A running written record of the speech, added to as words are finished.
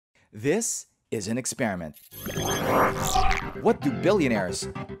This is an experiment. What do billionaires,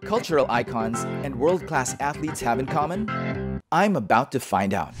 cultural icons, and world-class athletes have in common? I'm about to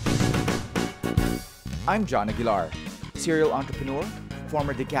find out. I'm John Aguilar, serial entrepreneur,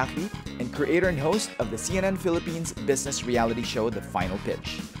 former decathlete, and creator and host of the CNN Philippines business reality show, The Final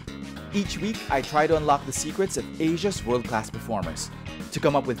Pitch. Each week, I try to unlock the secrets of Asia's world-class performers to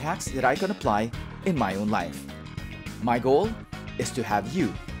come up with hacks that I can apply in my own life. My goal is to have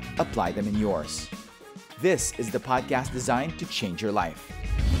you apply them in yours. This is the podcast designed to change your life.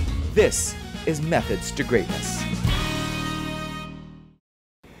 This is Methods to Greatness.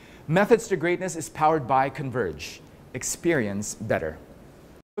 Methods to Greatness is powered by Converge. Experience better.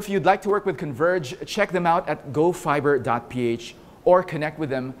 If you'd like to work with Converge, check them out at gofiber.ph or connect with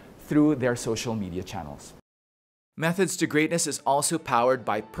them through their social media channels. Methods to Greatness is also powered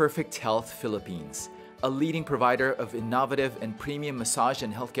by Perfect Health Philippines, a leading provider of innovative and premium massage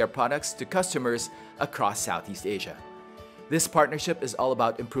and healthcare products to customers across Southeast Asia. This partnership is all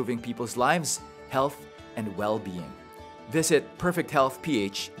about improving people's lives, health, and well-being. Visit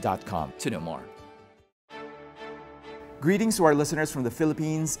perfecthealthph.com to know more. Greetings to our listeners from the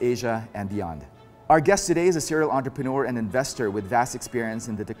Philippines, Asia, and beyond. Our guest today is a serial entrepreneur and investor with vast experience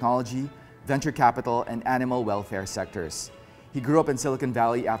in the technology, venture capital, and animal welfare sectors. He grew up in Silicon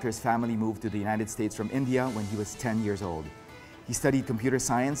Valley after his family moved to the United States from India when he was 10 years old. He studied computer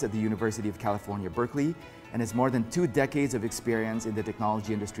science at the University of California, Berkeley, and his more than 2 decades of experience in the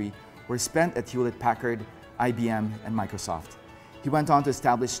technology industry were spent at Hewlett-Packard, IBM, and Microsoft. He went on to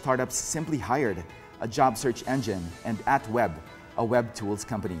establish startups Simply Hired, a job search engine, and AtWeb, a web tools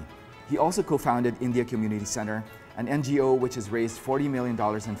company. He also co-founded India Community Center, an NGO which has raised $40 million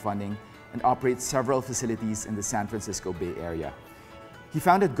in funding and operates several facilities in the San Francisco Bay Area. He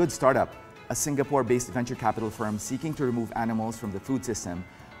founded Good Startup, a Singapore-based venture capital firm seeking to remove animals from the food system,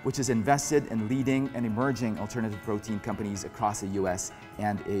 which is invested in leading and emerging alternative protein companies across the US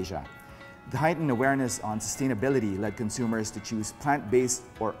and Asia. The heightened awareness on sustainability led consumers to choose plant-based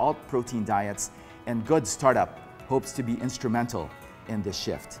or alt-protein diets, and Good Startup hopes to be instrumental in this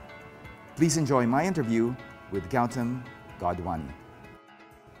shift. Please enjoy my interview with Gautam Godhwani.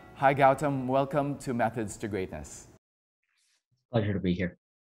 Hi Gautam, welcome to Methods to Greatness. Pleasure to be here.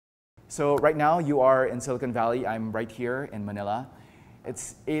 So right now you are in Silicon Valley. I'm right here in Manila.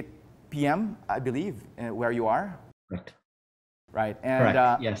 It's 8 p.m., I believe, where you are. Correct. Right. And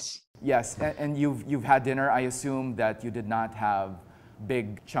correct. Yes. Yes, and you've had dinner. I assume that you did not have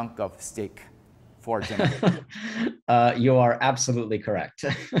big chunk of steak for dinner. You are absolutely correct.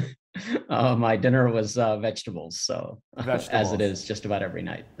 My dinner was vegetables, so as it is just about every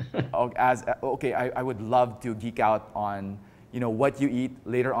night. Okay, I would love to geek out on what you eat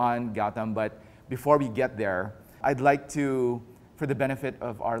later on, Gautam. But before we get there, I'd like to, for the benefit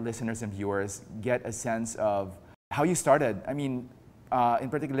of our listeners and viewers, get a sense of how you started. I mean, in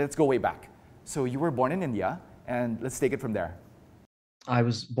particular, let's go way back. So you were born in India, and let's take it from there. I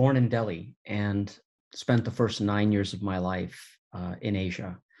was born in Delhi and spent the first 9 years of my life in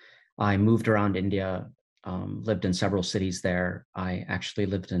Asia. I moved around India, lived in several cities there. I actually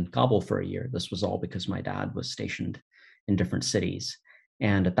lived in Kabul for a year. This was all because my dad was stationed in different cities.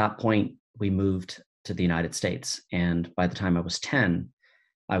 And at that point, we moved to the United States. And by the time I was 10,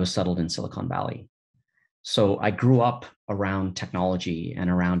 I was settled in Silicon Valley. So I grew up around technology and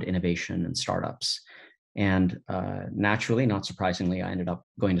around innovation and startups. And naturally, not surprisingly, I ended up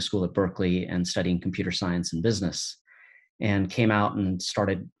going to school at Berkeley and studying computer science and business, and came out and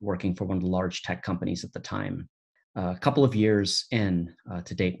started working for one of the large tech companies at the time. A couple of years in,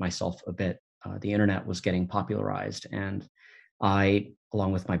 to date myself a bit, the internet was getting popularized, and I,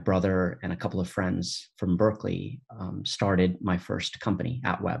 along with my brother and a couple of friends from Berkeley, started my first company,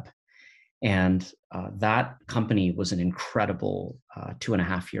 AtWeb. And that company was an incredible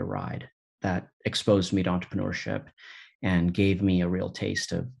 2.5-year ride that exposed me to entrepreneurship and gave me a real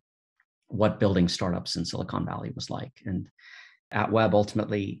taste of what building startups in Silicon Valley was like. And AtWeb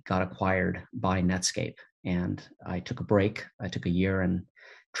ultimately got acquired by Netscape. And I took a break. I took a year and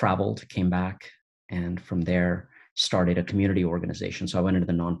traveled, came back, and from there started a community organization. So I went into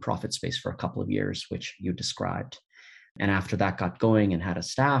the nonprofit space for a couple of years, which you described. And after that got going and had a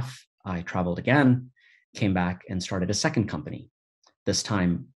staff, I traveled again, came back and started a second company, this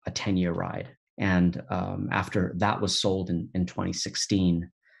time a 10-year ride. And after that was sold in 2016,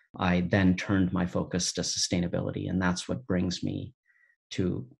 I then turned my focus to sustainability. And that's what brings me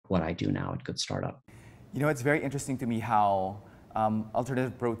to what I do now at Good Startup. It's very interesting to me how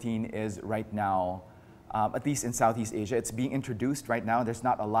alternative protein is right now, at least in Southeast Asia, it's being introduced right now. There's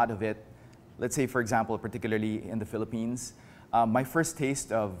not a lot of it. Let's say, for example, particularly in the Philippines, my first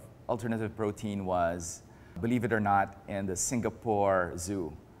taste of alternative protein was, believe it or not, in the Singapore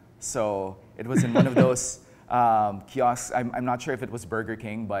Zoo. So it was in one of those kiosks. I'm not sure if it was Burger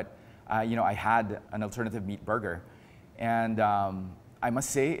King, but I had an alternative meat burger. And I must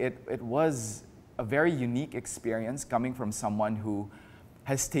say it was a very unique experience coming from someone who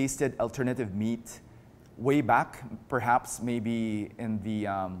has tasted alternative meat way back, perhaps maybe in the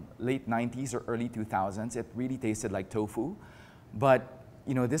late 90s or early 2000s. It really tasted like tofu. But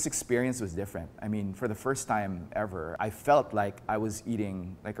this experience was different. I mean, for the first time ever, I felt like I was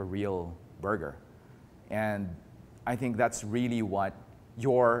eating like a real burger. And I think that's really what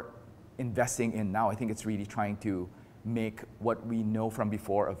you're investing in now. I think it's really trying to make what we know from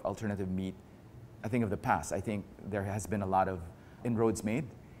before of alternative meat a thing of the past. I think there has been a lot of inroads made.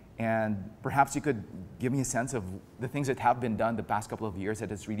 And perhaps you could give me a sense of the things that have been done the past couple of years that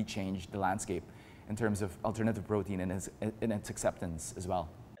has really changed the landscape in terms of alternative protein and its acceptance as well.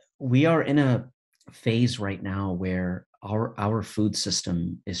 We are in a phase right now where our food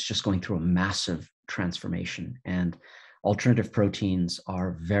system is just going through a massive transformation, and alternative proteins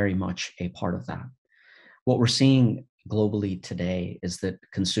are very much a part of that. What we're seeing globally today is that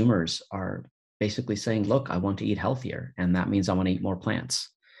consumers are basically saying, look, I want to eat healthier, and that means I want to eat more plants.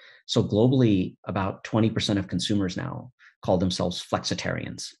 So globally, about 20% of consumers now call themselves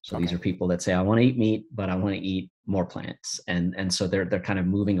flexitarians. So these are people that say, I want to eat meat, but I want to eat more plants. And so they're kind of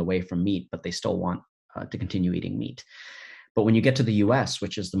moving away from meat, but they still want to continue eating meat. But when you get to the US,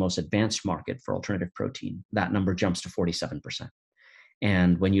 which is the most advanced market for alternative protein, that number jumps to 47%.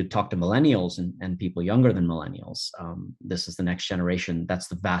 And when you talk to millennials and people younger than millennials, this is the next generation, that's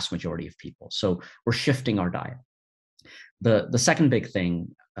the vast majority of people. So we're shifting our diet. The second big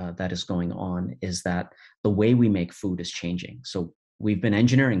thing that is going on is that the way we make food is changing. So we've been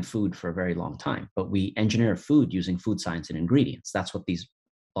engineering food for a very long time, but we engineer food using food science and ingredients. That's what these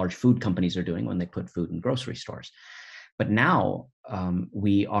large food companies are doing when they put food in grocery stores. But now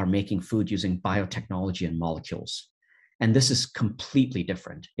we are making food using biotechnology and molecules. And this is completely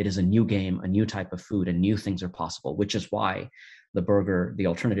different. It is a new game, a new type of food, and new things are possible, which is why the burger, the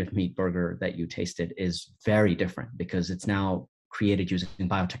alternative meat burger that you tasted, is very different, because it's now created using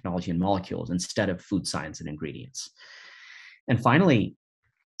biotechnology and molecules instead of food science and ingredients. And finally,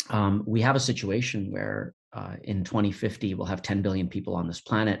 we have a situation where in 2050, we'll have 10 billion people on this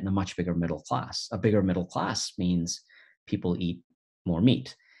planet and a much bigger middle class. A bigger middle class means people eat more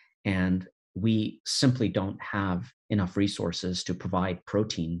meat. And we simply don't have enough resources to provide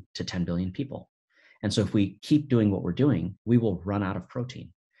protein to 10 billion people. And so if we keep doing what we're doing, we will run out of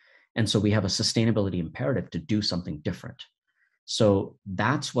protein. And so we have a sustainability imperative to do something different. So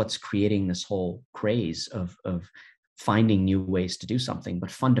that's what's creating this whole craze of finding new ways to do something.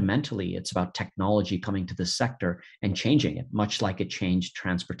 But fundamentally, it's about technology coming to this sector and changing it, much like it changed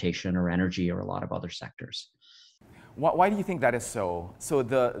transportation or energy or a lot of other sectors. Why do you think that is so? So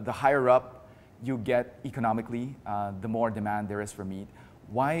the higher up you get economically, the more demand there is for meat.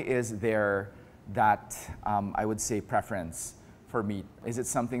 Why is there that, I would say, preference for meat? Is it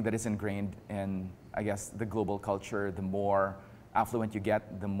something that is ingrained in, I guess, the global culture? The more affluent you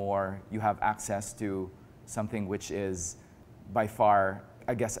get, the more you have access to something which is by far,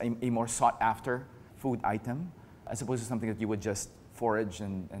 I guess, a more sought after food item, as opposed to something that you would just forage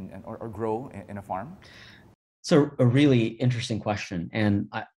or grow in a farm? It's a really interesting question. And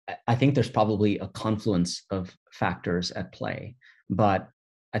I think there's probably a confluence of factors at play. But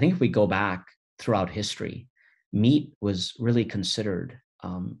I think if we go back throughout history, meat was really considered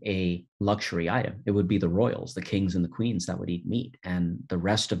a luxury item. It would be the royals, the kings and the queens, that would eat meat, and the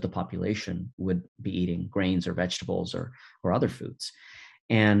rest of the population would be eating grains or vegetables or other foods.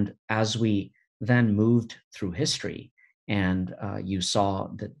 And as we then moved through history, and you saw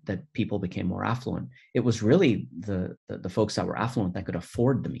that people became more affluent, it was really the folks that were affluent that could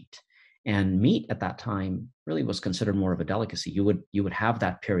afford the meat. And meat at that time really was considered more of a delicacy. You would have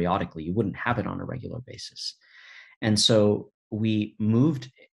that periodically. You wouldn't have it on a regular basis. And so we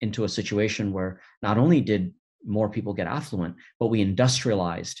moved into a situation where not only did more people get affluent, but we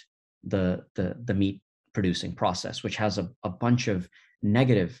industrialized the meat producing process, which has a bunch of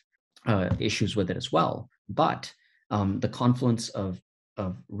negative issues with it as well. But the confluence of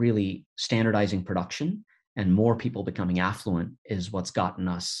really standardizing production and more people becoming affluent is what's gotten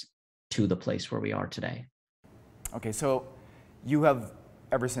us to the place where we are today. Okay, so you have,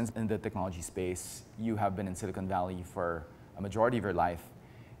 ever since in the technology space, you have been in Silicon Valley for a majority of your life.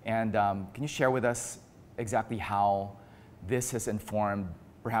 And can you share with us exactly how this has informed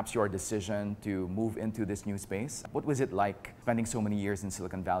perhaps your decision to move into this new space? What was it like spending so many years in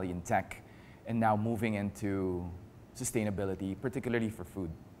Silicon Valley in tech and now moving into sustainability, particularly for food?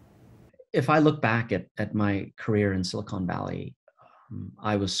 If I look back at my career in Silicon Valley,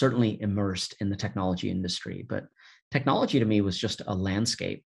 I was certainly immersed in the technology industry, but technology to me was just a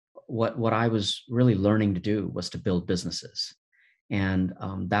landscape. What I was really learning to do was to build businesses. And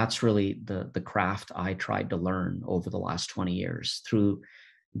that's really the craft I tried to learn over the last 20 years through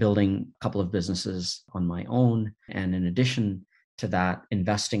building a couple of businesses on my own. And in addition to that,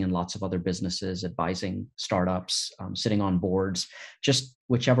 investing in lots of other businesses, advising startups, sitting on boards, just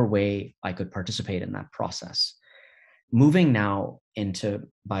whichever way I could participate in that process. Moving now into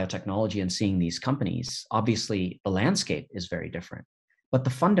biotechnology and seeing these companies, obviously the landscape is very different, but the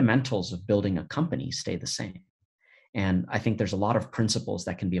fundamentals of building a company stay the same. And I think there's a lot of principles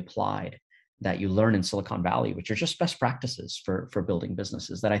that can be applied that you learn in Silicon Valley, which are just best practices for building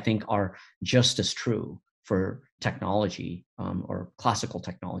businesses that I think are just as true for technology or classical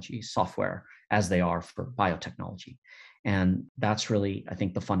technology, software, as they are for biotechnology. And that's really, I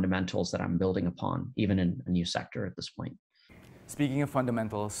think, the fundamentals that I'm building upon, even in a new sector at this point. Speaking of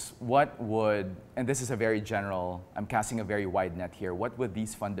fundamentals, what would, and this is a very general, I'm casting a very wide net here, what would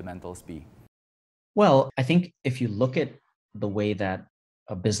these fundamentals be? Well, I think if you look at the way that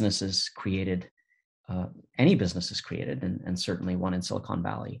a business is created, any business is created, and certainly one in Silicon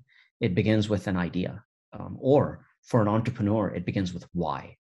Valley, it begins with an idea. Or for an entrepreneur, it begins with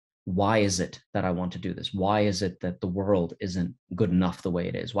why. Why is it that I want to do this? Why is it that the world isn't good enough the way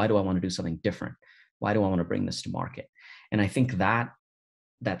it is? Why do I want to do something different? Why do I want to bring this to market? And I think that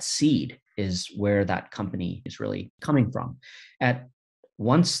seed is where that company is really coming from.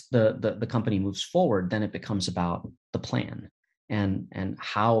 Once the company moves forward, then it becomes about the plan and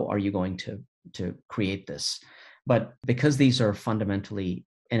how are you going to create this. But because these are fundamentally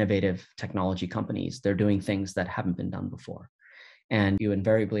innovative technology companies, they're doing things that haven't been done before. And you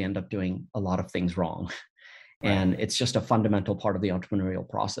invariably end up doing a lot of things wrong. Right. And it's just a fundamental part of the entrepreneurial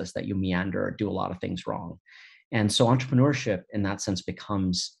process that you meander, do a lot of things wrong. And so entrepreneurship in that sense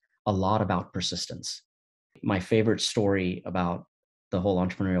becomes a lot about persistence. My favorite story about the whole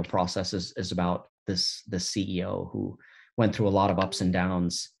entrepreneurial process is about this CEO who went through a lot of ups and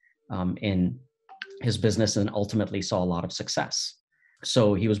downs in his business and ultimately saw a lot of success.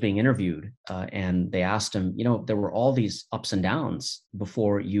 So he was being interviewed and they asked him, there were all these ups and downs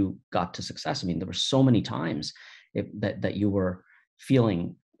before you got to success. I mean, there were so many times that you were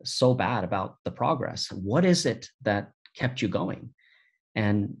feeling so bad about the progress. What is it that kept you going?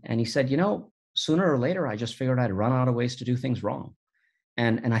 And he said, sooner or later, I just figured I'd run out of ways to do things wrong.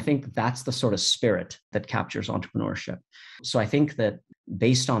 And I think that's the sort of spirit that captures entrepreneurship. So I think that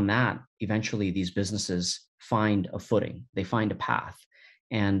based on that, eventually these businesses find a footing, they find a path.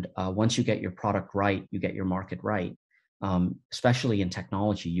 And once you get your product right, you get your market right, especially in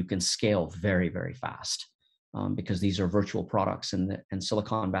technology, you can scale very, very fast because these are virtual products and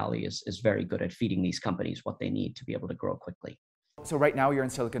Silicon Valley is very good at feeding these companies what they need to be able to grow quickly. So right now you're in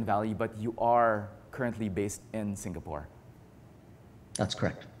Silicon Valley, but you are currently based in Singapore. That's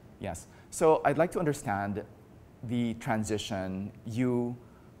correct. Yes. So I'd like to understand the transition, you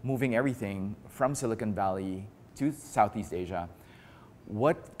moving everything from Silicon Valley to Southeast Asia.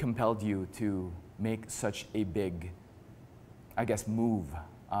 What compelled you to make such a big, move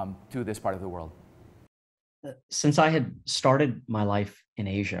to this part of the world? Since I had started my life in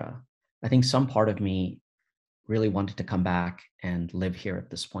Asia, I think some part of me really wanted to come back and live here at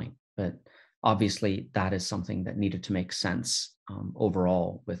this point. But obviously, that is something that needed to make sense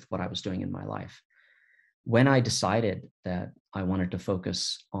overall with what I was doing in my life. When I decided that I wanted to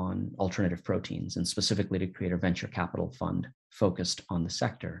focus on alternative proteins and specifically to create a venture capital fund focused on the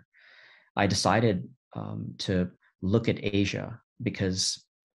sector, I decided to look at Asia because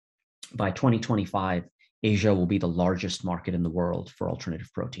by 2025, Asia will be the largest market in the world for alternative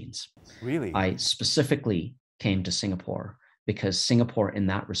proteins. Really? I specifically came to Singapore because Singapore, in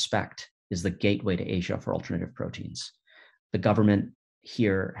that respect, is the gateway to Asia for alternative proteins. The government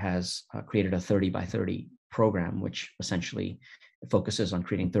here has created a 30 by 30 program, which essentially focuses on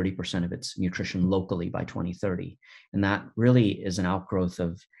creating 30% of its nutrition locally by 2030. And that really is an outgrowth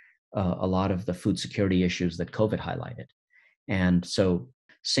of a lot of the food security issues that COVID highlighted. And so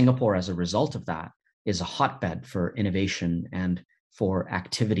Singapore, as a result of that, is a hotbed for innovation and for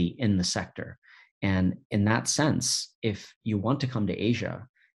activity in the sector. And in that sense, if you want to come to Asia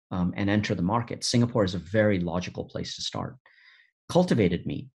and enter the market, Singapore is a very logical place to start. Cultivated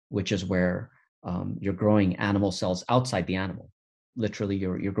meat, which is where you're growing animal cells outside the animal. Literally,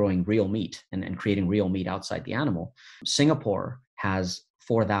 you're growing real meat and creating real meat outside the animal. Singapore has,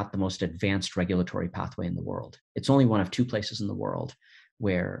 for that, the most advanced regulatory pathway in the world. It's only one of two places in the world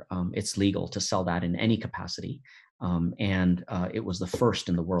where it's legal to sell that in any capacity. It was the first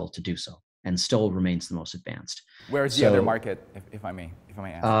in the world to do so, and still remains the most advanced. Where's the other market, if I may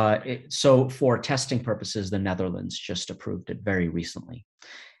ask? So for testing purposes, the Netherlands just approved it very recently.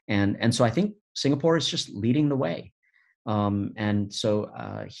 And so I think Singapore is just leading the way.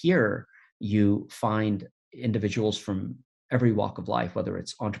 Here you find individuals from every walk of life, whether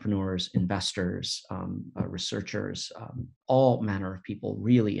it's entrepreneurs, investors, researchers, all manner of people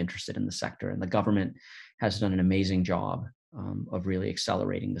really interested in the sector. And the government has done an amazing job of really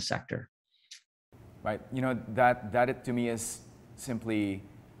accelerating the sector. Right. You know, that to me is simply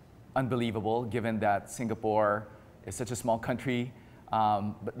unbelievable, given that Singapore is such a small country.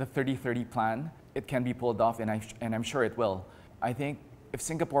 But the 30-30 plan, it can be pulled off, and I'm sure it will. I think if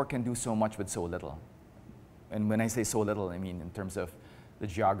Singapore can do so much with so little, and when I say so little, I mean in terms of the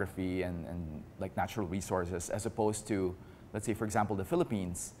geography and like natural resources, as opposed to, let's say, for example, the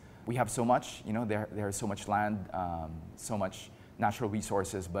Philippines. We have so much, you know, there's so much land, so much natural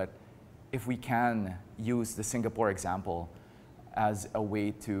resources, but if we can use the Singapore example as a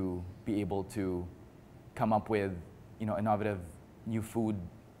way to be able to come up with, you know, innovative new food,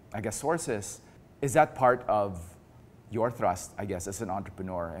 I guess, sources, is that part of your thrust, I guess, as an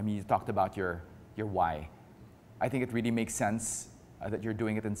entrepreneur? I mean, you talked about your why. I think it really makes sense that you're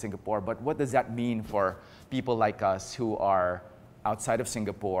doing it in Singapore, but what does that mean for people like us who are outside of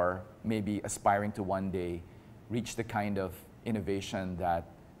Singapore, maybe aspiring to one day reach the kind of innovation that,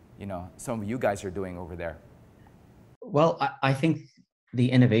 you know, some of you guys are doing over there? Well, I think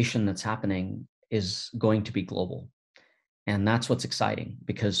the innovation that's happening is going to be global. And that's what's exciting,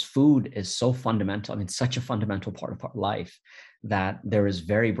 because food is so fundamental. I mean, such a fundamental part of our life that there is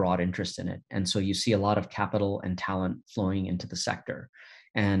very broad interest in it. And so you see a lot of capital and talent flowing into the sector.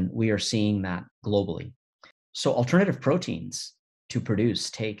 And we are seeing that globally. So alternative proteins to produce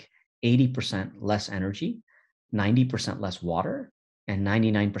take 80% less energy, 90% less water, and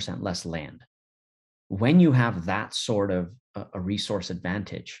 99% less land. When you have that sort of a resource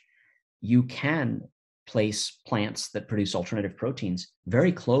advantage, you can place plants that produce alternative proteins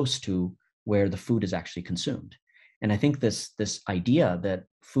very close to where the food is actually consumed. And I think this idea that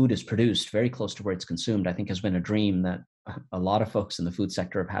food is produced very close to where it's consumed, I think has been a dream that a lot of folks in the food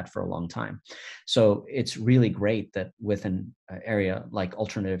sector have had for a long time. So it's really great that with an area like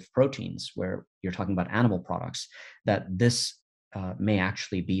alternative proteins, where you're talking about animal products, that this may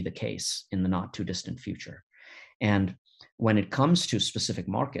actually be the case in the not too distant future. And when it comes to specific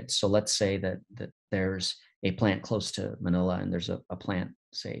markets, so let's say that there's a plant close to Manila and there's a plant,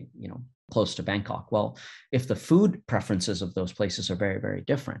 say, you know, close to Bangkok. Well, if the food preferences of those places are very, very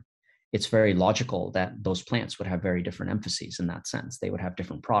different, it's very logical that those plants would have very different emphases in that sense. They would have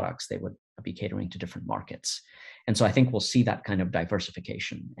different products. They would be catering to different markets. And so I think we'll see that kind of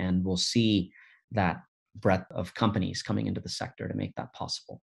diversification, and we'll see that breadth of companies coming into the sector to make that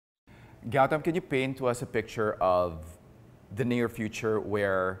possible. Gautam, can you paint to us a picture of the near future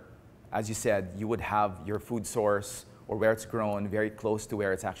where, as you said, you would have your food source or where it's grown very close to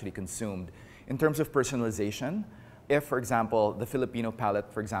where it's actually consumed? In terms of personalization, if, for example, the Filipino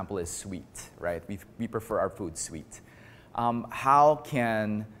palate, for example, is sweet, right? We prefer our food sweet. How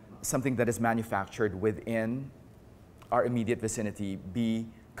can something that is manufactured within our immediate vicinity be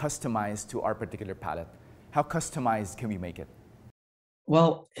customized to our particular palate? How customized can we make it?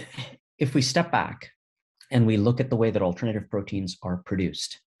 Well, if we step back and we look at the way that alternative proteins are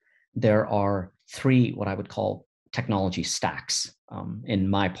produced, there are three what I would call technology stacks in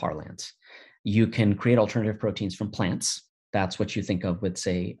my parlance. You can create alternative proteins from plants. That's what you think of with,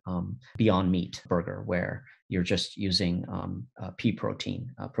 say, Beyond Meat burger, where you're just using pea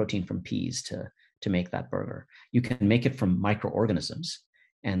protein, protein from peas to make that burger. You can make it from microorganisms.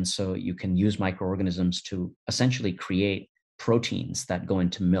 And so you can use microorganisms to essentially create proteins that go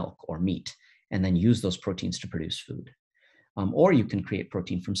into milk or meat, and then use those proteins to produce food. Or you can create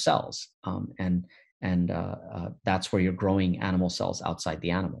protein from cells, and that's where you're growing animal cells outside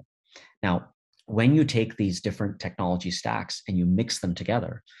the animal. Now, when you take these different technology stacks and you mix them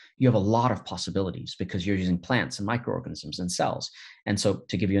together, you have a lot of possibilities because you're using plants and microorganisms and cells. And so,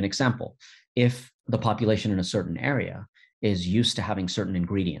 to give you an example, if the population in a certain area is used to having certain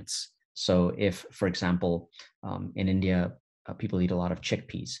ingredients, so if, for example, in India, people eat a lot of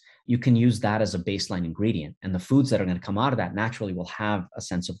chickpeas, you can use that as a baseline ingredient. And the foods that are going to come out of that naturally will have a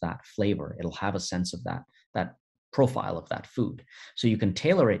sense of that flavor. It'll have a sense of that profile of that food. So you can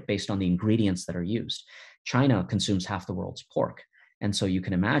tailor it based on the ingredients that are used. China consumes half the world's pork. And so you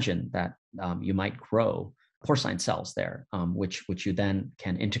can imagine that you might grow porcine cells there, which you then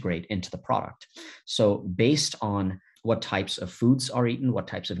can integrate into the product. So based on what types of foods are eaten, what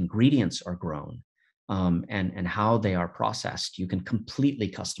types of ingredients are grown, and how they are processed, you can completely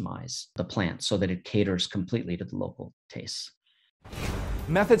customize the plant so that it caters completely to the local tastes.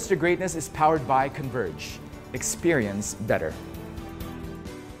 Methods to Greatness is powered by Converge. Experience better.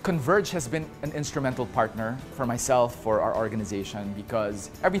 Converge has been an instrumental partner for myself, for our organization,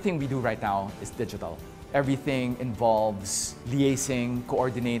 because everything we do right now is digital. Everything involves liaising,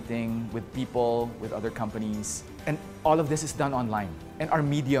 coordinating with people, with other companies, and all of this is done online. And our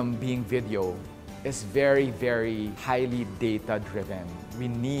medium, being video, is very, very highly data-driven. We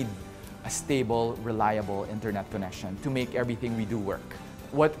need a stable, reliable internet connection to make everything we do work.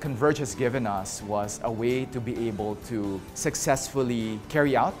 What Converge has given us was a way to be able to successfully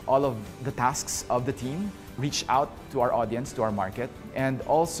carry out all of the tasks of the team, reach out to our audience, to our market, and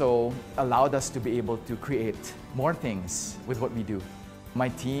also allowed us to be able to create more things with what we do. My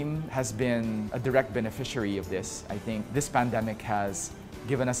team has been a direct beneficiary of this. I think this pandemic has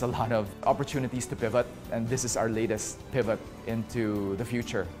given us a lot of opportunities to pivot, and this is our latest pivot into the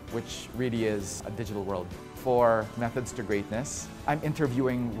future, which really is a digital world. For Methods to Greatness, I'm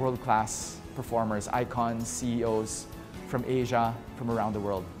interviewing world-class performers, icons, CEOs from Asia, from around the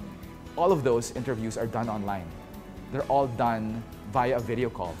world. All of those interviews are done online. They're all done via a video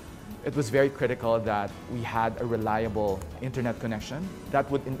call. It was very critical that we had a reliable internet connection that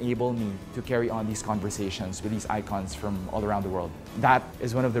would enable me to carry on these conversations with these icons from all around the world. That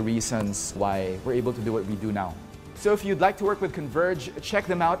is one of the reasons why we're able to do what we do now. So if you'd like to work with Converge, check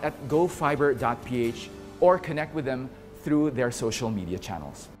them out at gofiber.ph or connect with them through their social media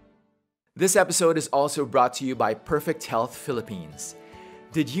channels. This episode is also brought to you by Perfect Health Philippines.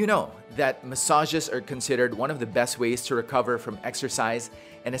 Did you know that massages are considered one of the best ways to recover from exercise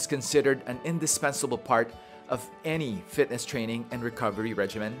and is considered an indispensable part of any fitness training and recovery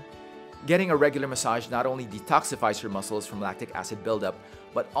regimen? Getting a regular massage not only detoxifies your muscles from lactic acid buildup,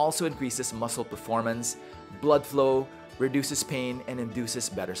 but also increases muscle performance, blood flow, reduces pain, and induces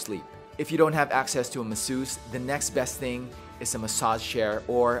better sleep. If you don't have access to a masseuse, the next best thing is a massage chair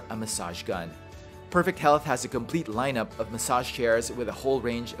or a massage gun. Perfect Health has a complete lineup of massage chairs with a whole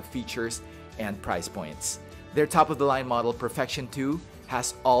range of features and price points. Their top-of-the-line model, Perfection 2,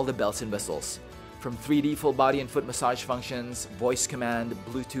 has all the bells and whistles. From 3D full body and foot massage functions, voice command,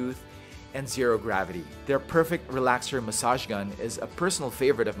 Bluetooth, and zero gravity. Their Perfect Relaxer massage gun is a personal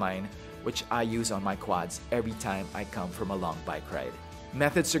favorite of mine, which I use on my quads every time I come from a long bike ride.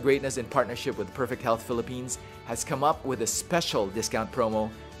 Methods to Greatness, in partnership with Perfect Health Philippines, has come up with a special discount promo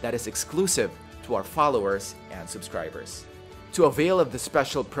that is exclusive to our followers and subscribers. To avail of the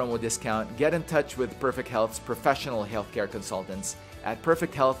special promo discount, get in touch with Perfect Health's professional healthcare consultants at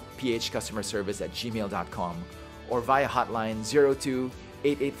perfecthealthphcustomerservice@gmail.com or via hotline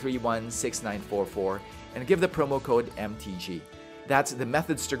 02-8831-6944 and give the promo code MTG. That's the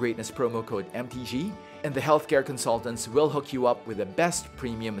Methods to Greatness promo code MTG, and the healthcare consultants will hook you up with the best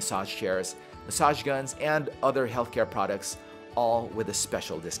premium massage chairs, massage guns, and other healthcare products, all with a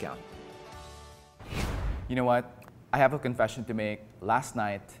special discount. You know what? I have a confession to make. Last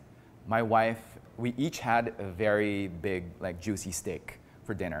night, my wife, we each had a very big, juicy steak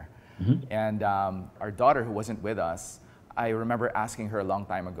for dinner. Mm-hmm. And our daughter, who wasn't with us, I remember asking her a long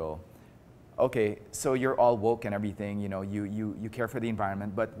time ago, okay, so you're all woke and everything, you care for the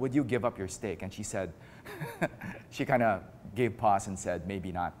environment, but would you give up your steak? And she said, she kind of gave pause and said,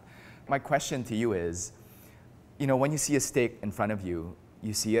 maybe not. My question to you is, when you see a steak in front of you,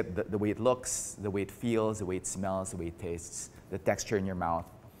 you see it, the way it looks, the way it feels, the way it smells, the way it tastes, the texture in your mouth.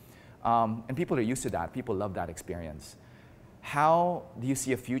 And people are used to that. People love that experience. How do you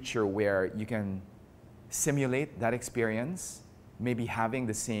see a future where you can simulate that experience, maybe having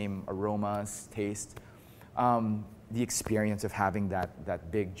the same aromas, taste, the experience of having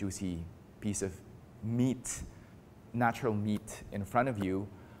that big, juicy piece of meat, natural meat in front of you,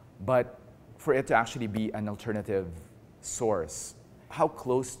 but for it to actually be an alternative source? How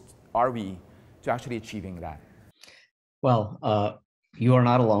close are we to actually achieving that? Well, you are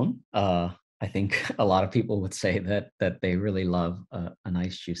not alone. I think a lot of people would say that they really love a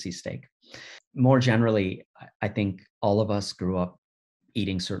nice juicy steak. More generally, I think all of us grew up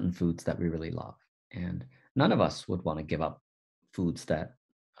eating certain foods that we really love, and none of us would want to give up foods that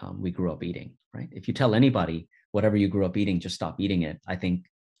we grew up eating, right? If you tell anybody whatever you grew up eating, just stop eating it, I think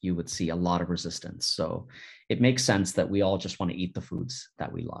you would see a lot of resistance. So it makes sense that we all just want to eat the foods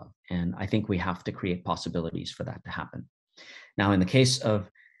that we love. And I think we have to create possibilities for that to happen. Now, in the case of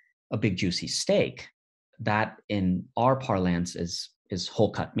a big juicy steak, that in our parlance is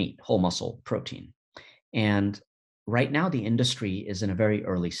whole cut meat, whole muscle protein. And right now the industry is in a very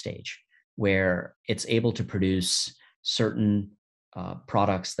early stage where it's able to produce certain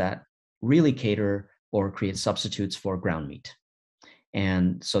products that really cater or create substitutes for ground meat.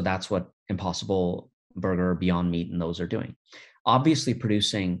 And so that's what Impossible Burger, Beyond Meat, and those are doing. Obviously,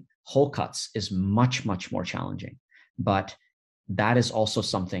 producing whole cuts is much, much more challenging, but that is also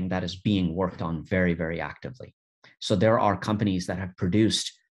something that is being worked on very, very actively. So there are companies that have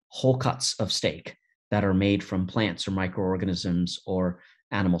produced whole cuts of steak that are made from plants or microorganisms or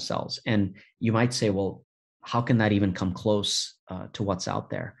animal cells. And you might say, well, how can that even come close to what's out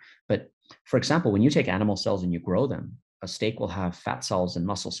there? But for example, when you take animal cells and you grow them, a steak will have fat cells and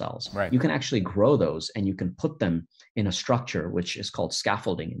muscle cells. Right. You can actually grow those and you can put them in a structure, which is called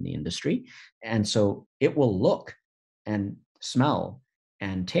scaffolding in the industry. And so it will look and smell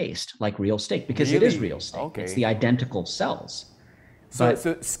and taste like real steak because it is real steak. Okay. It's the identical cells. So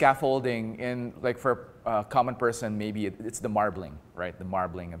scaffolding in, like, for a common person, maybe it's the marbling, right? The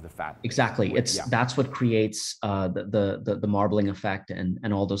marbling of the fat. Exactly. That's what creates the marbling effect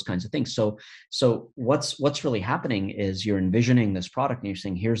and all those kinds of things. So what's really happening is you're envisioning this product and you're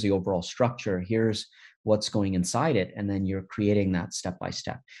saying, here's the overall structure, here's what's going inside it, and then you're creating that step by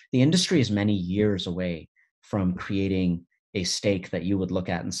step. The industry is many years away from creating a steak that you would look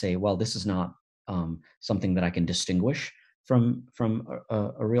at and say, well, this is not something that I can distinguish from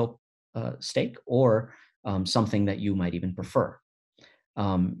a real steak, or something that you might even prefer.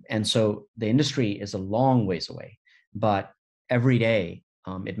 And so the industry is a long ways away, but every day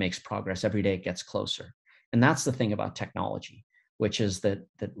it makes progress. Every day it gets closer. And that's the thing about technology, which is that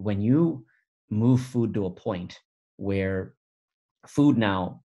when you move food to a point where food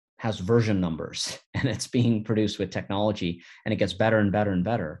now has version numbers and it's being produced with technology and it gets better and better and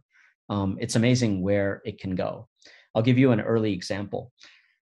better, it's amazing where it can go. I'll give you an early example.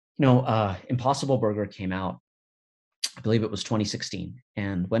 Impossible Burger came out, I believe it was 2016.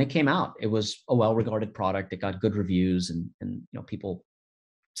 And when it came out, it was a well-regarded product. It got good reviews and people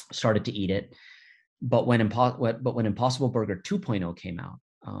started to eat it. But when Impossible Burger 2.0 came out,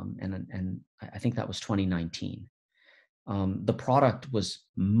 and I think that was 2019, the product was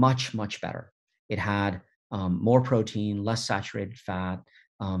much, much better. It had more protein, less saturated fat.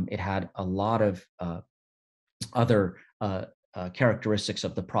 It had a lot of other characteristics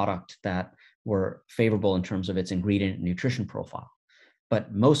of the product that were favorable in terms of its ingredient and nutrition profile.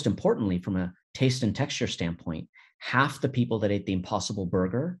 But most importantly, from a taste and texture standpoint, half the people that ate the Impossible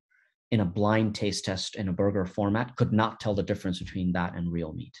Burger in a blind taste test in a burger format could not tell the difference between that and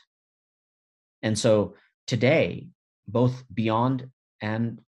real meat. And so today, both Beyond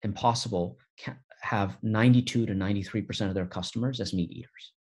and Impossible have 92 to 93% of their customers as meat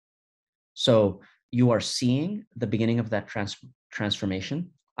eaters. So you are seeing the beginning of that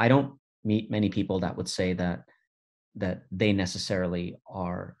transformation. I don't meet many people that would say that they necessarily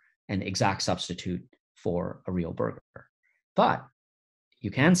are an exact substitute for a real burger. But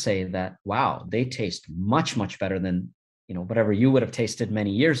you can say that, wow, they taste much, much better than whatever you would have tasted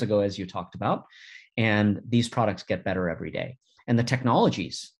many years ago, as you talked about. And these products get better every day. And the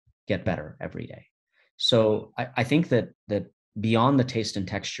technologies get better every day. So I think that beyond the taste and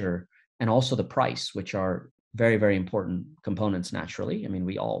texture, and also the price, which are very, very important components naturally. I mean,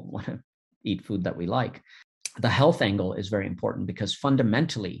 we all want to eat food that we like. The health angle is very important because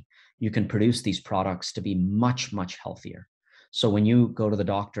fundamentally, you can produce these products to be much, much healthier. So when you go to the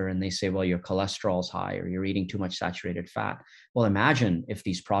doctor and they say, well, your cholesterol's high or you're eating too much saturated fat, well, imagine if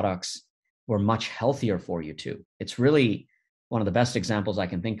these products were much healthier for you too. It's really one of the best examples I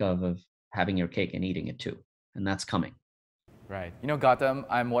can think of having your cake and eating it too. And that's coming. Right. Gautam,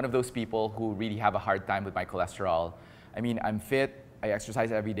 I'm one of those people who really have a hard time with my cholesterol. I mean, I'm fit, I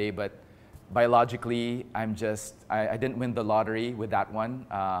exercise every day, but biologically, I didn't win the lottery with that one.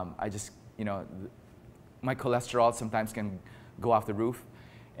 My cholesterol sometimes can go off the roof.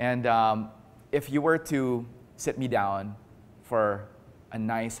 And if you were to sit me down for a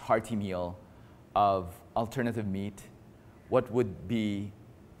nice hearty meal of alternative meat, what would be,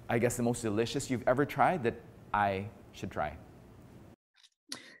 I guess, the most delicious you've ever tried that I should try?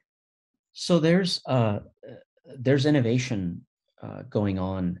 So there's innovation going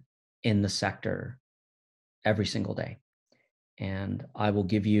on in the sector every single day. And I will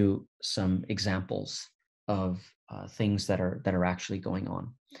give you some examples of things that are actually going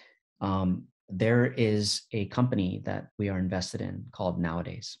on. There is a company that we are invested in called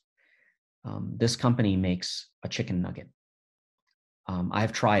Nowadays. This company makes a chicken nugget.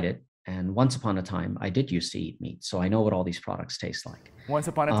 I've tried it. And once upon a time, I did used to eat meat, so I know what all these products taste like. Once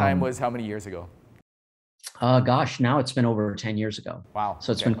upon a time was how many years ago? Gosh, now it's been over 10 years ago. Wow.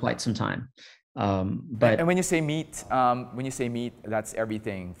 So it's been quite some time. But and when you say meat, that's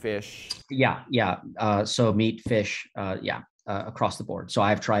everything: fish. Yeah. So meat, fish. across the board. So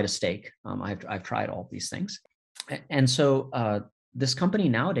I've tried a steak. I've tried all these things. And so this company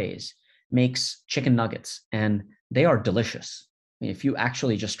nowadays makes chicken nuggets, and they are delicious. I mean, if you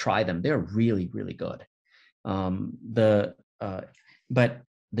actually just try them, they're really, really good. But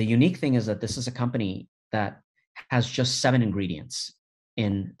the unique thing is that this is a company that has just 7 ingredients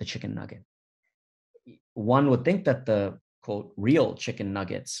in the chicken nugget. One would think that the quote real chicken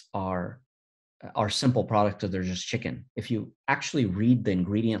nuggets are simple products because they're just chicken. If you actually read the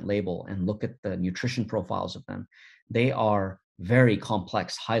ingredient label and look at the nutrition profiles of them, they are very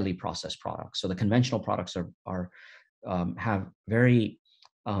complex, highly processed products. So the conventional products have very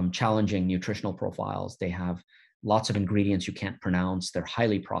challenging nutritional profiles. They have lots of ingredients you can't pronounce. They're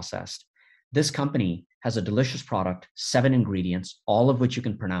highly processed. This company has a delicious product, 7 ingredients, all of which you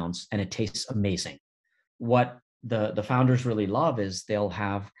can pronounce, and it tastes amazing. What the founders really love is they'll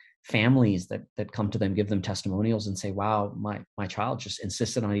have families that come to them, give them testimonials and say, wow, my child just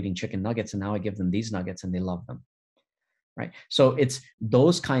insisted on eating chicken nuggets, and now I give them these nuggets and they love them, right? So it's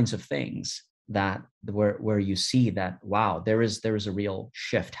those kinds of things that where you see that, wow, there is a real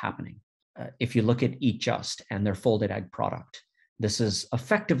shift happening. If you look at Eat Just and their folded egg product, this is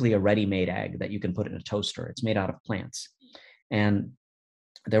effectively a ready-made egg that you can put in a toaster. It's made out of plants. And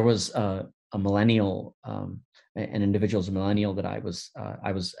there was a millennial, an individual's a millennial that I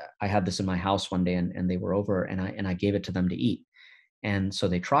had this in my house one day, and they were over, and I gave it to them to eat. And so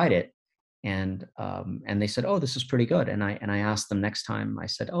they tried it, and they said, oh, this is pretty good. And I asked them next time, I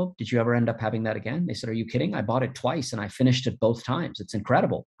said, oh, did you ever end up having that again? They said, are you kidding? I bought it twice and I finished it both times. It's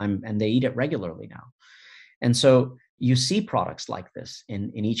incredible. And they eat it regularly now. And so you see products like this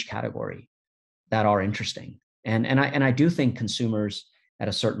in each category that are interesting. And I do think consumers at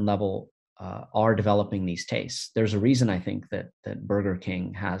a certain level are developing these tastes. There's a reason I think that Burger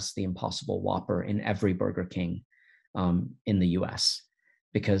King has the Impossible Whopper in every Burger King in the US,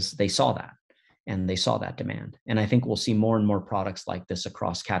 because they saw that and they saw that demand. And I think we'll see more and more products like this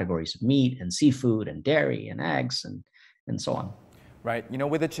across categories of meat and seafood and dairy and eggs and so on. Right. You know,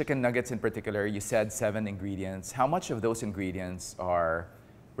 with the chicken nuggets in particular, you said 7 ingredients. How much of those ingredients are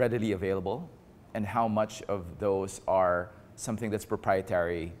readily available, and how much of those are something that's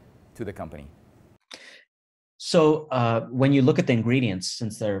proprietary to the company? So when you look at the ingredients,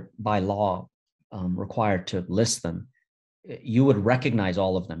 since they're by law required to list them, you would recognize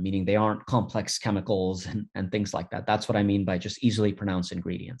all of them, meaning they aren't complex chemicals and things like that. That's what I mean by just easily pronounced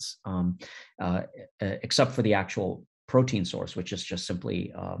ingredients, except for the actual protein source, which is just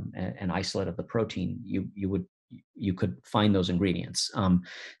simply an isolate of the protein. You could find those ingredients.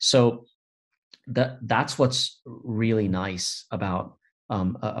 So that's what's really nice about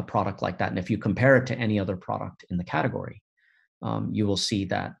a product like that. And if you compare it to any other product in the category, you will see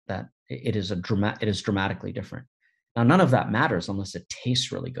that it is dramatically different. Now, none of that matters unless it tastes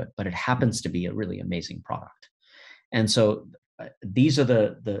really good, but it happens to be a really amazing product. And so these are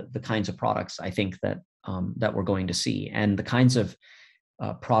the kinds of products I think that we're going to see, and the kinds of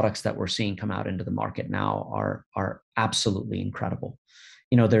products that we're seeing come out into the market now are absolutely incredible.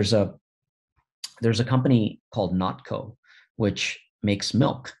 You know, there's a company called Notco, which makes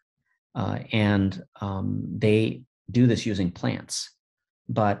milk, and they do this using plants,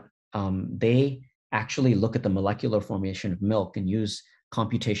 but they actually look at the molecular formation of milk and use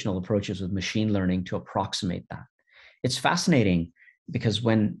computational approaches with machine learning to approximate that. It's fascinating because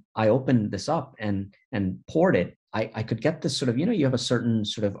when I opened this up and poured it, I could get this sort of, you have a certain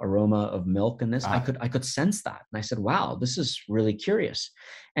sort of aroma of milk in this. I could sense that. And I said, wow, this is really curious.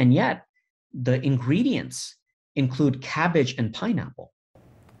 And yet the ingredients include cabbage and pineapple.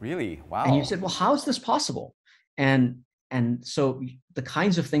 Really? Wow. And you said, well, how is this possible? And so the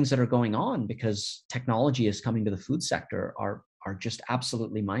kinds of things that are going on because technology is coming to the food sector are just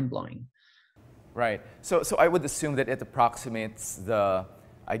absolutely mind-blowing. Right. So I would assume that it approximates the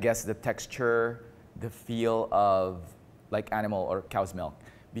texture, the feel of like animal or cow's milk,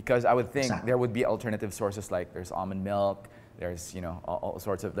 because I would think exactly. There would be alternative sources, like there's almond milk, there's all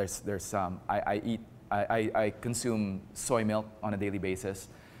sorts of there's some I consume soy milk on a daily basis.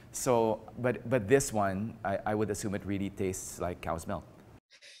 So, but this one, I would assume it really tastes like cow's milk.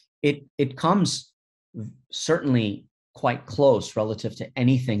 It comes certainly quite close relative to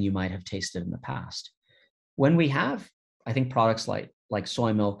anything you might have tasted in the past. When we have, I think, products like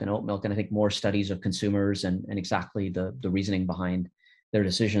soy milk and oat milk, and I think more studies of consumers and exactly the reasoning behind their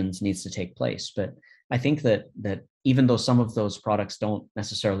decisions needs to take place. But I think that even though some of those products don't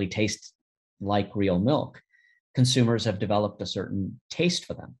necessarily taste like real milk, consumers have developed a certain taste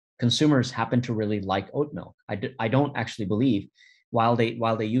for them. Consumers happen to really like oat milk. I don't actually believe, while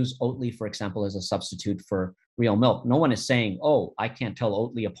they use Oatly, for example, as a substitute for real milk. No one is saying, oh, I can't tell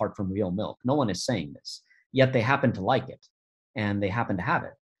Oatly apart from real milk. No one is saying this, yet they happen to like it and they happen to have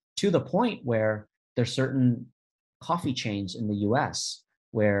it, to the point where there's certain coffee chains in the US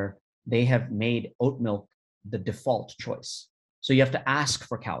where they have made oat milk the default choice. So you have to ask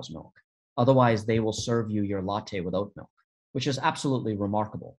for cow's milk. Otherwise, they will serve you your latte with oat milk, which is absolutely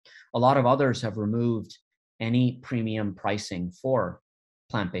remarkable. A lot of others have removed any premium pricing for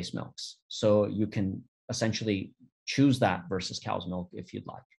plant-based milks. So you can essentially choose that versus cow's milk if you'd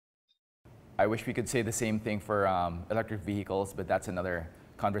like. I wish we could say the same thing for electric vehicles, but that's another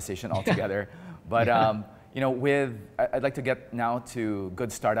conversation altogether. But you know, I'd like to get now to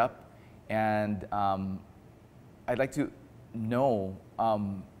Good Startup, and I'd like to know,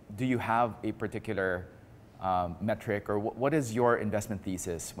 do you have a particular metric, or what is your investment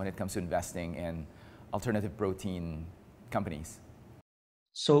thesis when it comes to investing in alternative protein companies?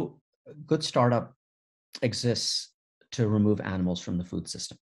 So Good Startup exists to remove animals from the food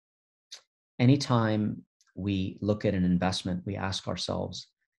system. Anytime we look at an investment, we ask ourselves,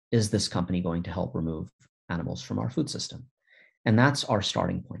 is this company going to help remove animals from our food system? And that's our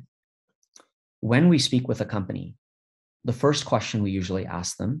starting point. When we speak with a company, the first question we usually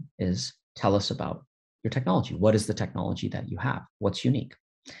ask them is, tell us about your technology. What is the technology that you have? What's unique?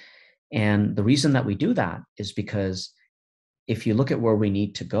 And the reason that we do that is because if you look at where we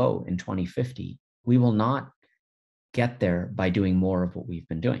need to go in 2050, we will not get there by doing more of what we've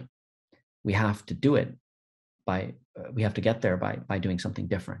been doing. We have to do it we have to get there by doing something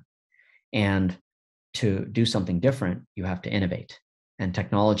different. And to do something different, you have to innovate. And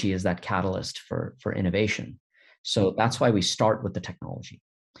technology is that catalyst for innovation. So that's why we start with the technology.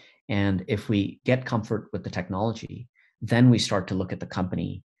 And if we get comfort with the technology, then we start to look at the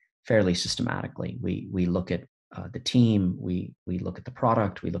company fairly systematically. We look at the team, we look at the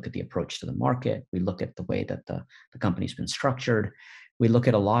product, we look at the approach to the market, we look at the way that the company's been structured, we look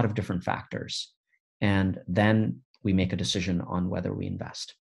at a lot of different factors, and then we make a decision on whether we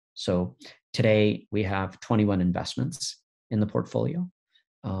invest. So today we have 21 investments in the portfolio.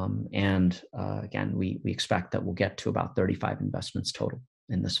 Again, we expect that we'll get to about 35 investments total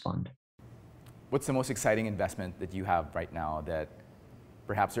in this fund. What's the most exciting investment that you have right now that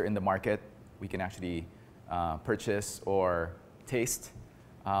perhaps are in the market, we can actually purchase or taste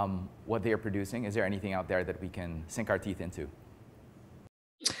what they are producing? Is there anything out there that we can sink our teeth into?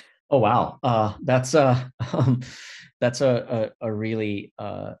 Oh, wow. That's a really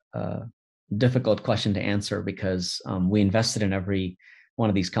difficult question to answer, because we invested in every one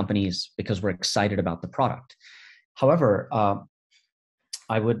of these companies because we're excited about the product. However,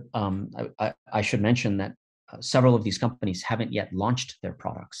 I should mention that several of these companies haven't yet launched their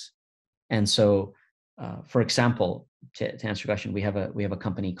products. And so, for example, to answer your question, we have a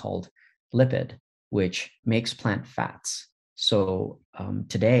company called Lipid, which makes plant fats. So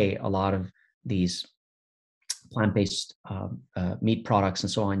today, a lot of these plant-based meat products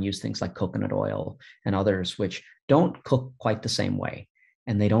and so on use things like coconut oil and others, which don't cook quite the same way,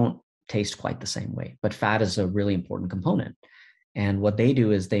 and they don't taste quite the same way. But fat is a really important component. And what they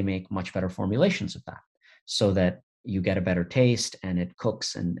do is they make much better formulations of that, so that you get a better taste and it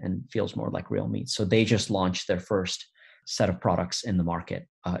cooks and feels more like real meat. So they just launched their first set of products in the market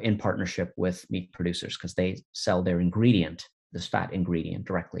in partnership with meat producers, because they sell their ingredient, this fat ingredient,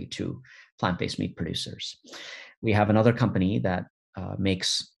 directly to plant-based meat producers. We have another company that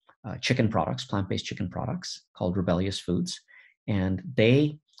makes chicken products, plant-based chicken products, called Rebellious Foods. And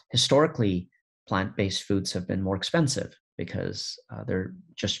historically, plant-based foods have been more expensive because they're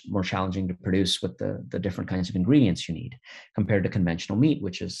just more challenging to produce with the different kinds of ingredients you need compared to conventional meat,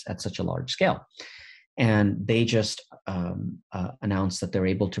 which is at such a large scale. And they just announced that they're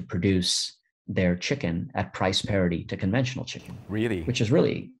able to produce their chicken at price parity to conventional chicken. Really? Which is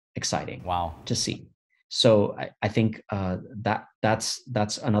really exciting. Wow. To see. So I think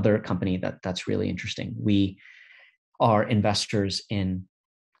that's another company that's really interesting. We are investors in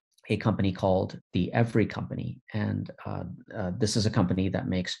a company called the Every Company, and this is a company that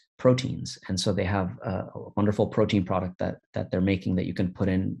makes proteins. And so they have a wonderful protein product that they're making that you can put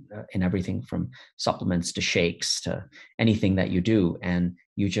in everything from supplements to shakes to anything that you do. And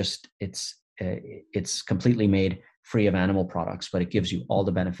it's completely made free of animal products, but it gives you all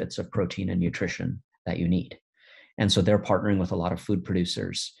the benefits of protein and nutrition that you need. And so they're partnering with a lot of food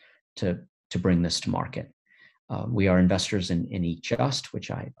producers to bring this to market. We are investors in Eat Just,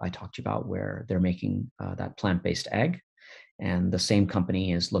 which I talked to you about, where they're making that plant-based egg. And the same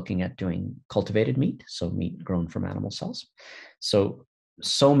company is looking at doing cultivated meat, so meat grown from animal cells. So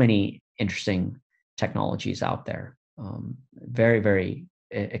many interesting technologies out there. Very, very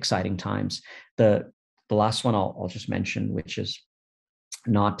exciting times. The the last one I'll just mention, which is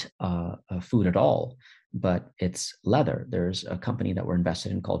not a food at all, but it's leather. There's a company that we're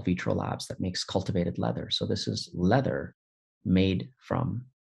invested in called Vitro Labs that makes cultivated leather. So this is leather made from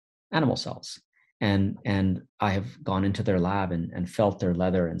animal cells. And I have gone into their lab and felt their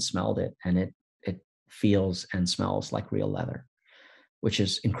leather and smelled it, and it feels and smells like real leather, which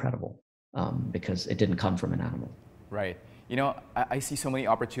is incredible because it didn't come from an animal. Right. You know, I see so many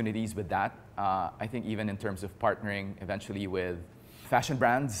opportunities with that. I think even in terms of partnering eventually with fashion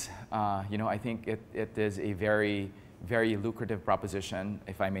brands, you know, I think it is a very, very lucrative proposition,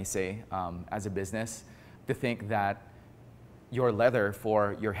 if I may say, as a business, to think that your leather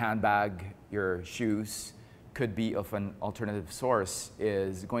for your handbag, your shoes, could be of an alternative source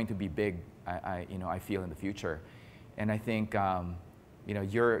is going to be big, you know, I feel in the future. And I think, you know,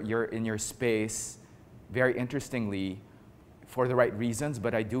 you're in your space very interestingly for the right reasons,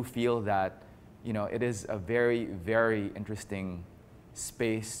 but I do feel that, you know, it is a very, very interesting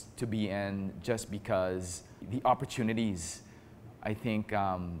space to be in just because the opportunities, I think,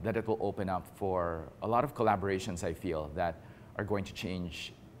 that it will open up for a lot of collaborations, I feel, that are going to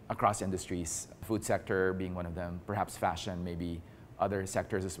change across industries, food sector being one of them, perhaps fashion, maybe other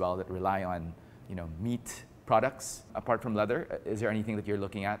sectors as well that rely on, you know, meat products apart from leather. Is there anything that you're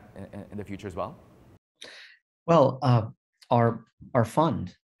looking at in the future as well? Well, our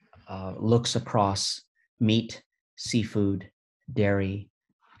fund looks across meat, seafood, dairy,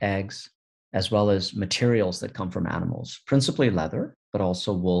 eggs, as well as materials that come from animals, principally leather, but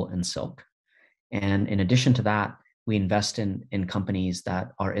also wool and silk. And in addition to that, we invest in companies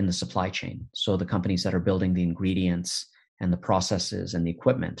that are in the supply chain. So the companies that are building the ingredients and the processes and the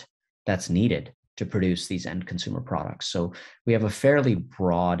equipment that's needed to produce these end consumer products. So we have a fairly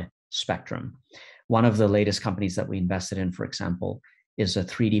broad spectrum. One of the latest companies that we invested in, for example, is a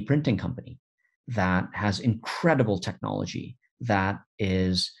 3D printing company that has incredible technology that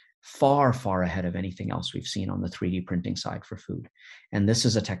is far, far ahead of anything else we've seen on the 3D printing side for food. And this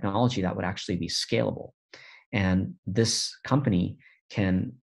is a technology that would actually be scalable. And this company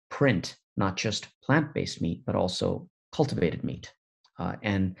can print not just plant-based meat, but also cultivated meat.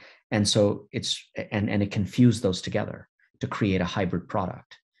 And so it can fuse those together to create a hybrid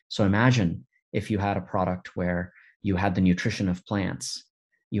product. So imagine if you had a product where you had the nutrition of plants,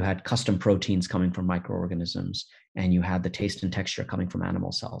 you had custom proteins coming from microorganisms, and you had the taste and texture coming from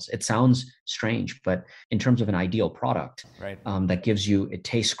animal cells. It sounds strange, but in terms of an ideal product, right, that gives you, it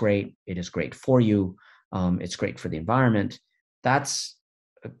tastes great, it is great for you, it's great for the environment. That's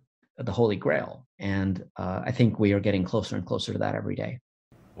the holy grail. And I think we are getting closer and closer to that every day.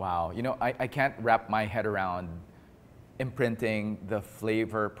 Wow. You know, I can't wrap my head around imprinting the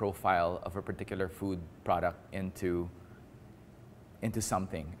flavor profile of a particular food product into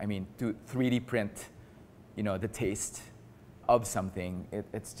something. I mean, to 3D print, you know, the taste of something,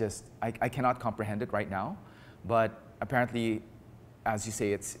 it's just, I cannot comprehend it right now, but apparently, as you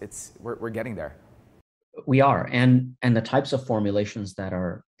say, we're getting there. We are, and the types of formulations that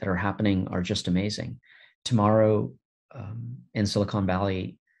are happening are just amazing. Tomorrow, in Silicon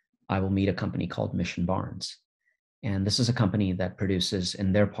Valley, I will meet a company called Mission Barnes, and this is a company that produces,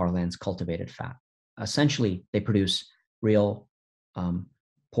 in their parlance, cultivated fat. Essentially, they produce real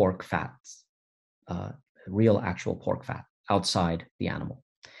pork fats, real actual pork fat outside the animal.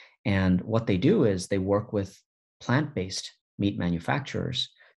 And what they do is they work with plant-based meat manufacturers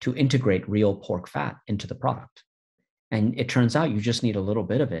to integrate real pork fat into the product. And it turns out you just need a little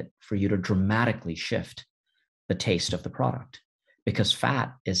bit of it for you to dramatically shift the taste of the product, because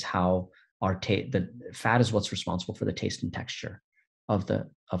fat is how the fat is what's responsible for the taste and texture of the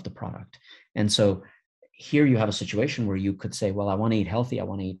product. And so here you have a situation where you could say, well, I want to eat healthy, I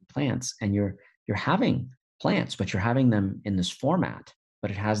want to eat plants, and you're having plants, but you're having them in this format,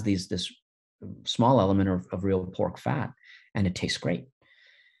 but it has this small element of real pork fat, and it tastes great.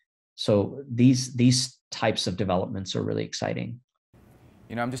 So these types of developments are really exciting.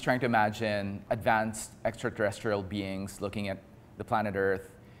 You know, I'm just trying to imagine advanced extraterrestrial beings looking at the planet Earth,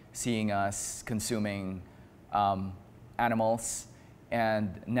 seeing us consuming animals,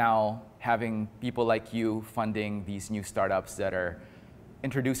 and now having people like you funding these new startups that are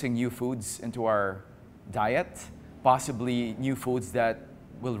introducing new foods into our diet, possibly new foods that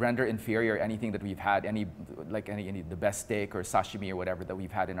will render inferior anything that we've had, any the best steak or sashimi or whatever that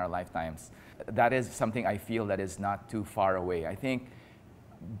we've had in our lifetimes. That is something I feel that is not too far away. I think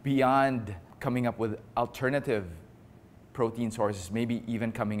beyond coming up with alternative protein sources, maybe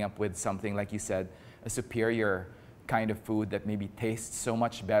even coming up with something, like you said, a superior kind of food that maybe tastes so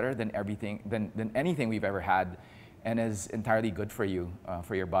much better than anything we've ever had, and is entirely good for you,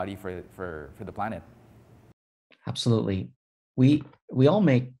 for your body, for the planet. Absolutely. We all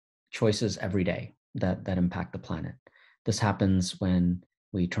make choices every day that impact the planet. This happens when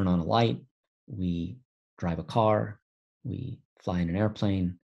we turn on a light, we drive a car, we fly in an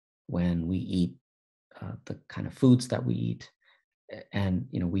airplane, when we eat the kind of foods that we eat, and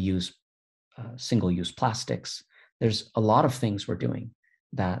we use single-use plastics. There's a lot of things we're doing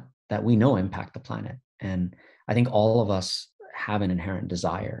that we know impact the planet, and I think all of us have an inherent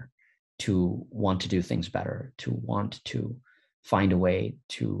desire to want to do things better, to want to find a way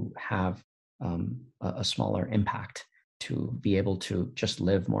to have a smaller impact, to be able to just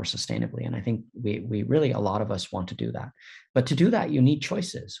live more sustainably. And I think we really, a lot of us want to do that. But to do that, you need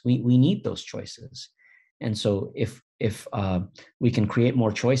choices. We need those choices. And so if we can create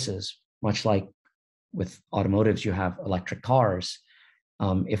more choices, much like with automotives, you have electric cars.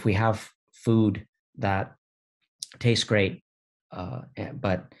 If we have food that tastes great,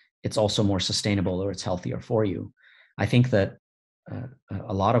 but it's also more sustainable or it's healthier for you, I think that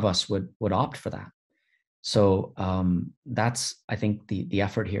a lot of us would opt for that. So that's, I think, the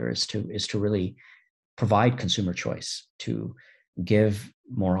effort here is to really provide consumer choice, to give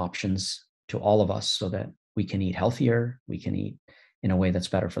more options to all of us so that we can eat healthier, we can eat in a way that's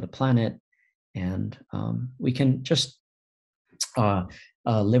better for the planet, and we can just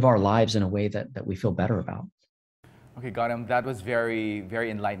live our lives in a way that we feel better about. Okay, Gautam, that was very, very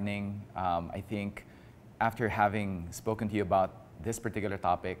enlightening. I think after having spoken to you about this particular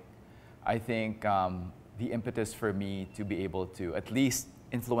topic, I think the impetus for me to be able to at least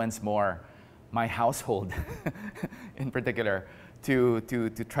influence more my household in particular to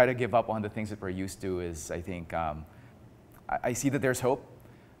try to give up on the things that we're used to is, I think, I see that there's hope.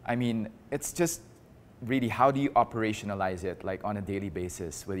 I mean, it's just really, how do you operationalize it, like on a daily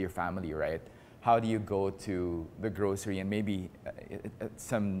basis with your family, right? How do you go to the grocery, and maybe at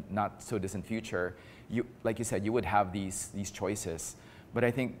some not so distant future, like you said, you would have these choices. But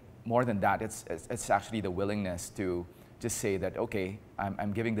I think more than that, it's actually the willingness to just say that, okay,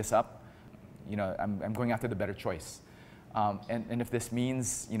 I'm giving this up. I'm going after the better choice. And if this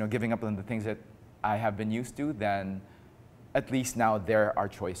means, giving up on the things that I have been used to, then at least now there are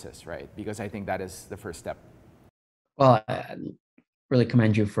choices, right? Because I think that is the first step. Well, I really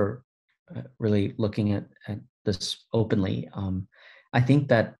commend you for really looking at this openly. I think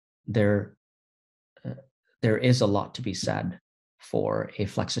that there is a lot to be said for a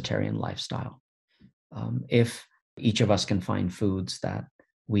flexitarian lifestyle. If each of us can find foods that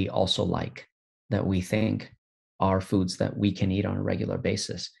we also like, that we think are foods that we can eat on a regular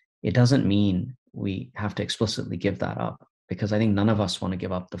basis, it doesn't mean we have to explicitly give that up, because I think none of us want to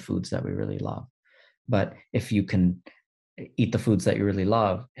give up the foods that we really love. But if you can eat the foods that you really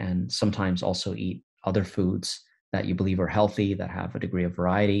love and sometimes also eat other foods that you believe are healthy, that have a degree of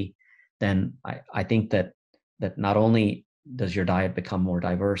variety, then I think that not only does your diet become more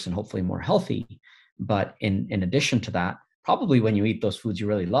diverse and hopefully more healthy, but in addition to that, probably when you eat those foods you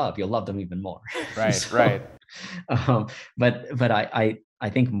really love, you'll love them even more. Right, So, right. But I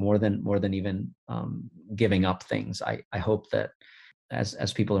think more than even giving up things, I hope that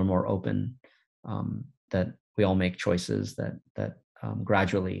as people are more open, that we all make choices that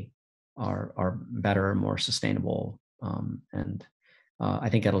gradually are better, more sustainable, and I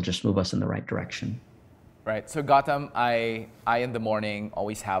think it'll just move us in the right direction. Right. So Gautam, I in the morning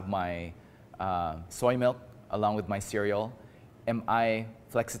always have my soy milk along with my cereal. Am I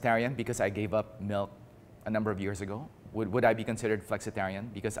flexitarian because I gave up milk a number of years ago? Would I be considered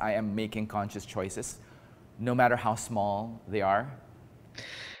flexitarian because I am making conscious choices, no matter how small they are?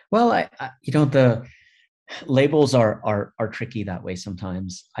 Well, the labels are tricky that way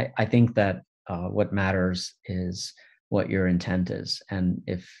sometimes. I think that what matters is what your intent is, and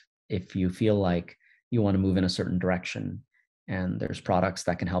if you feel like you want to move in a certain direction and there's products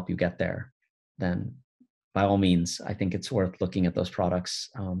that can help you get there, then by all means, I think it's worth looking at those products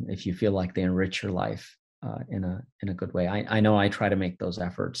if you feel like they enrich your life in a good way. I know I try to make those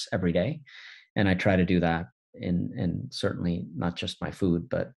efforts every day, and I try to do that in certainly not just my food,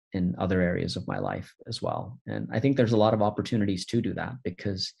 but in other areas of my life as well. And I think there's a lot of opportunities to do that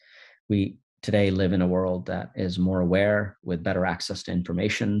because we today live in a world that is more aware, with better access to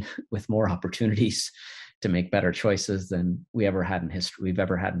information, with more opportunities to make better choices than we've ever had in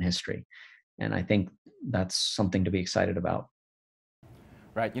history. And I think that's something to be excited about.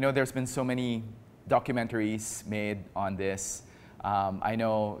 Right. There's been so many documentaries made on this. I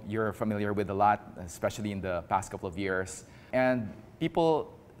know you're familiar with a lot, especially in the past couple of years. And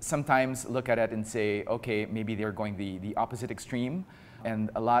people sometimes look at it and say, okay, maybe they're going the opposite extreme.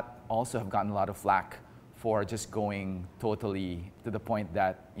 And a lot also have gotten a lot of flack for just going totally to the point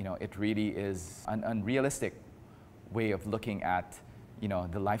that, it really is unrealistic way of looking at,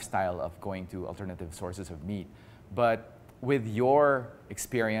 the lifestyle of going to alternative sources of meat. But with your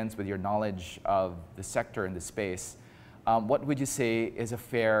experience, with your knowledge of the sector and the space, what would you say is a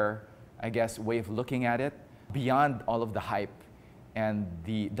fair, I guess, way of looking at it beyond all of the hype and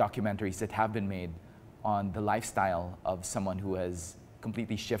the documentaries that have been made on the lifestyle of someone who has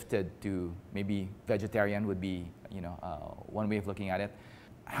completely shifted to maybe vegetarian would be, one way of looking at it.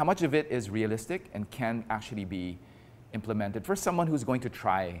 How much of it is realistic and can actually be implemented for someone who's going to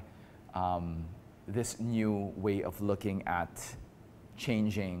try this new way of looking at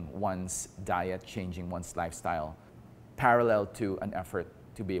changing one's diet, changing one's lifestyle, parallel to an effort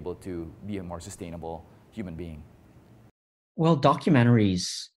to be able to be a more sustainable human being? Well,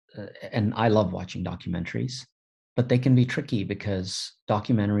 documentaries, and I love watching documentaries, but they can be tricky because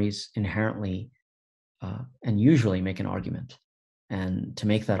documentaries inherently and usually make an argument. And to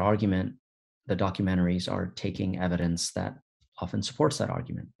make that argument, the documentaries are taking evidence that often supports that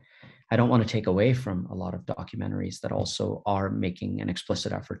argument. I don't want to take away from a lot of documentaries that also are making an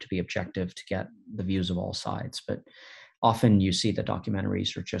explicit effort to be objective, to get the views of all sides. But often you see that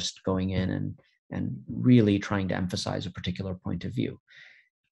documentaries are just going in and really trying to emphasize a particular point of view.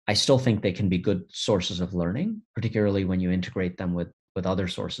 I still think they can be good sources of learning, particularly when you integrate them with other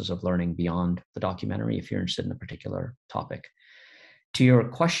sources of learning beyond the documentary, if you're interested in a particular topic. To your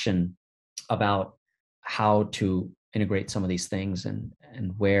question about how to integrate some of these things and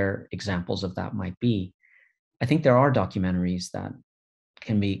where examples of that might be, I think there are documentaries that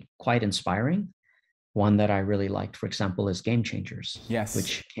can be quite inspiring. One that I really liked, for example, is Game Changers, yes,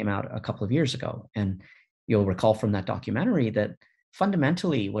 which came out a couple of years ago. And you'll recall from that documentary that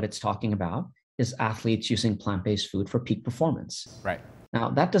fundamentally what it's talking about is athletes using plant-based food for peak performance. Right. Now,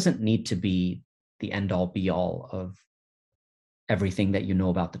 that doesn't need to be the end-all be-all of everything that you know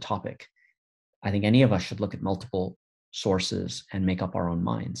about the topic. I think any of us should look at multiple sources and make up our own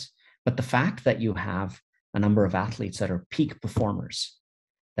minds. But the fact that you have a number of athletes that are peak performers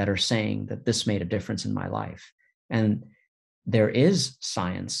that are saying that this made a difference in my life, and there is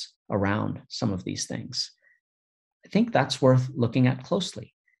science around some of these things, I think that's worth looking at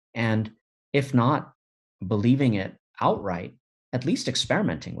closely. And if not believing it outright, at least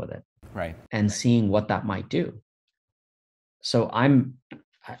experimenting with it, right, and seeing what that might do. So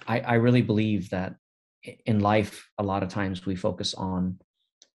I really believe that in life, a lot of times we focus on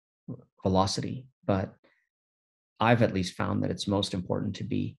velocity, but I've at least found that it's most important to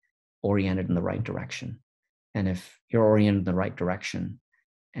be oriented in the right direction. And if you're oriented in the right direction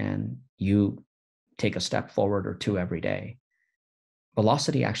and you take a step forward or two every day,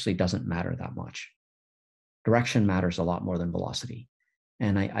 velocity actually doesn't matter that much. Direction matters a lot more than velocity.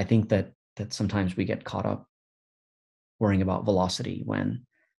 And I think that sometimes we get caught up worrying about velocity when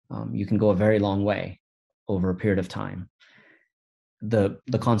you can go a very long way over a period of time. The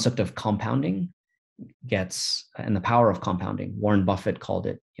concept of compounding and the power of compounding, Warren Buffett called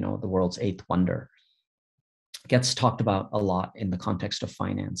it, the world's eighth wonder, gets talked about a lot in the context of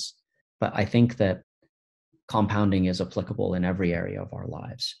finance. But I think that compounding is applicable in every area of our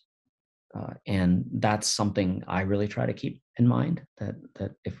lives. And that's something I really try to keep in mind, that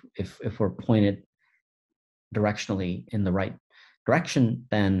if we're pointed directionally in the right direction,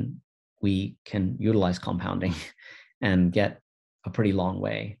 then we can utilize compounding and get a pretty long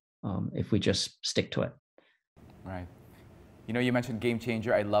way if we just stick to it. Right. You mentioned Game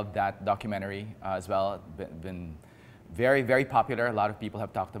Changer. I love that documentary as well. Been very, very popular. A lot of people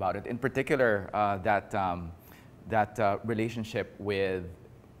have talked about it. In particular, that relationship with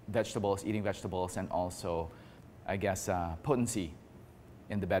vegetables, eating vegetables, and also, I guess, potency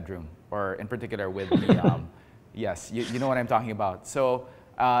in the bedroom, or in particular with the, yes, you know what I'm talking about. So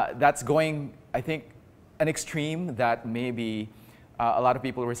that's going, I think, an extreme that maybe a lot of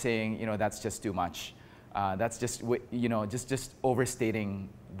people were saying, that's just too much. That's just, just overstating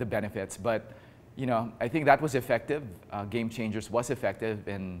the benefits. But, I think that was effective. Game Changers was effective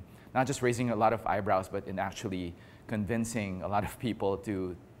in not just raising a lot of eyebrows, but in actually convincing a lot of people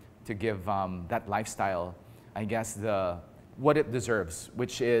to give that lifestyle, I guess, what it deserves,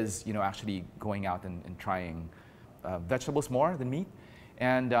 which is, actually going out and trying vegetables more than meat.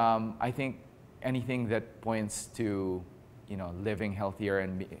 And I think anything that points to, living healthier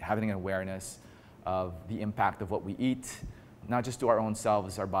and having an awareness of the impact of what we eat, not just to our own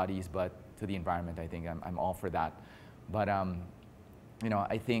selves, our bodies, but to the environment. I think I'm all for that. But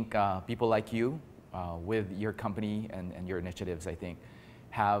I think people like you, with your company and your initiatives, I think,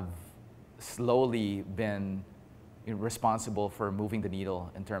 have slowly been responsible for moving the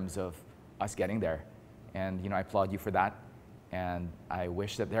needle in terms of us getting there. And I applaud you for that. And I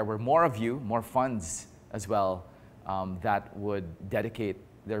wish that there were more of you, more funds as well, that would dedicate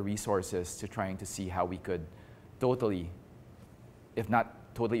their resources to trying to see how we could totally, if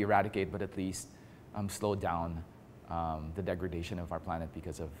not totally eradicate, but at least slow down the degradation of our planet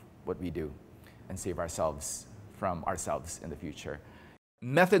because of what we do, and save ourselves from ourselves in the future.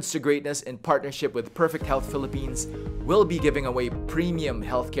 Methods to Greatness, in partnership with Perfect Health Philippines, will be giving away premium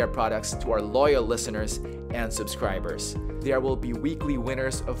healthcare products to our loyal listeners and subscribers. There will be weekly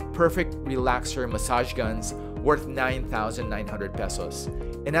winners of Perfect Relaxer massage guns worth 9,900 pesos.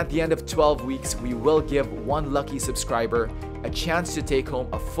 And at the end of 12 weeks, we will give one lucky subscriber a chance to take home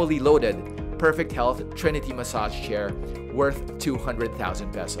a fully loaded Perfect Health Trinity massage chair worth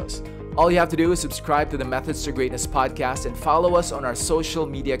 200,000 pesos. All you have to do is subscribe to the Methods to Greatness podcast and follow us on our social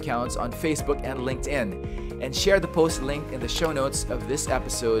media accounts on Facebook and LinkedIn, and share the post linked in the show notes of this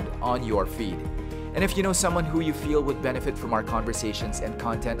episode on your feed. And if you know someone who you feel would benefit from our conversations and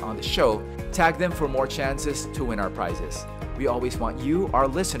content on the show, tag them for more chances to win our prizes. We always want you, our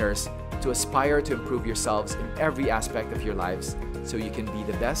listeners, to aspire to improve yourselves in every aspect of your lives so you can be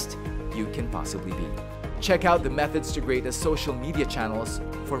the best you can possibly be. Check out the Methods to Greatness social media channels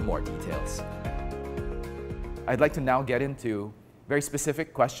for more details. I'd like to now get into very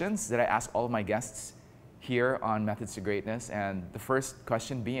specific questions that I ask all of my guests here on Methods to Greatness. And the first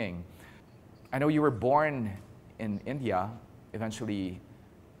question being, I know you were born in India, eventually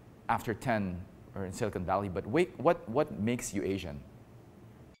after 10 or in Silicon Valley, but wait, what makes you Asian?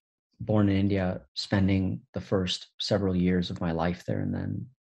 Born in India, spending the first several years of my life there, and then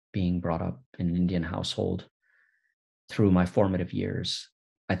being brought up in an Indian household through my formative years,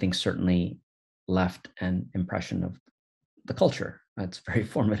 I think certainly left an impression of the culture. That's a very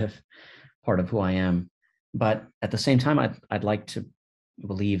formative part of who I am. But at the same time, I'd like to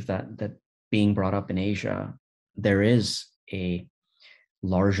believe that being brought up in Asia, there is a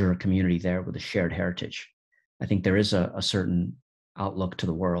larger community there with a shared heritage. I think there is a certain outlook to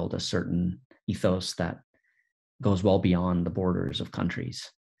the world, a certain ethos that goes well beyond the borders of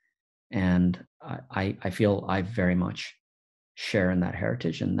countries. And I feel I very much share in that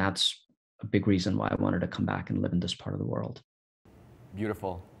heritage. And that's a big reason why I wanted to come back and live in this part of the world.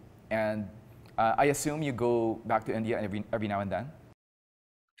 Beautiful. And I assume you go back to India every now and then?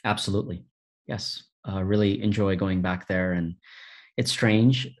 Absolutely. Yes. Really enjoy going back there. And it's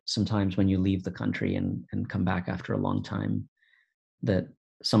strange sometimes when you leave the country and come back after a long time, that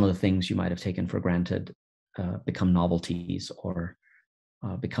some of the things you might have taken for granted become novelties or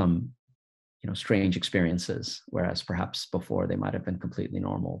become strange experiences, whereas perhaps before they might have been completely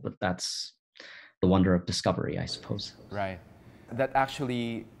normal. But that's the wonder of discovery, I suppose. Right. That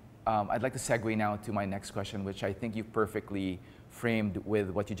actually, I'd like to segue now to my next question, which I think you perfectly framed with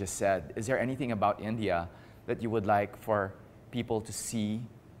what you just said. Is there anything about India that you would like for people to see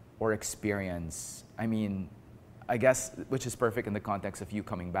or experience? I mean, I guess, which is perfect in the context of you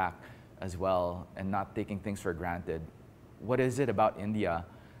coming back as well and not taking things for granted. What is it about India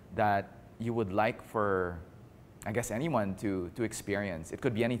that you would like for, I guess, anyone to experience? It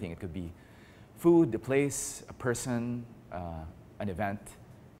could be anything. It could be food, a place, a person, an event.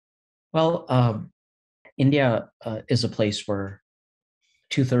 Well, India is a place where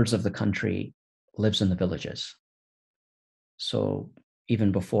 2/3 of the country lives in the villages. So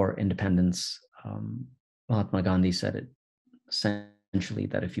even before independence, Mahatma Gandhi said it essentially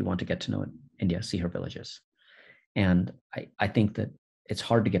that if you want to get to know India, see her villages. And I think that it's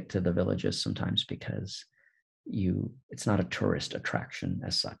hard to get to the villages sometimes because it's not a tourist attraction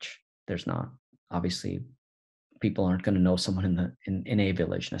as such. There's not, obviously, people aren't going to know someone in a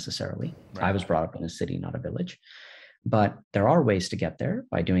village necessarily. Right. I was brought up in a city, not a village. But there are ways to get there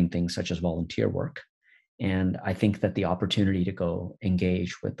by doing things such as volunteer work. And I think that the opportunity to go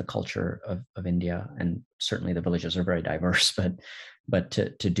engage with the culture of India, and certainly the villages are very diverse, but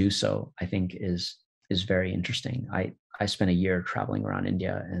to do so, I think is very interesting. I spent a year traveling around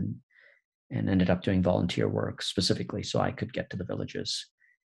India and ended up doing volunteer work specifically so I could get to the villages.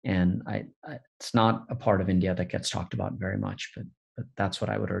 And it's not a part of India that gets talked about very much, but that's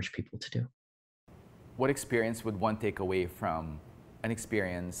what I would urge people to do. What experience would one take away from an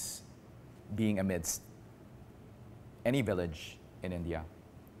experience being amidst any village in India?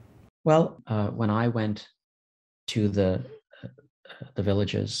 Well, when I went to the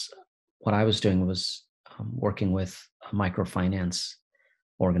villages, what I was doing was working with a microfinance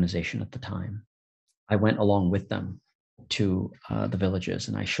organization at the time. I went along with them to the villages,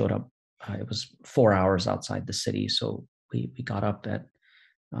 and I showed up. It was 4 hours outside the city, so we got up at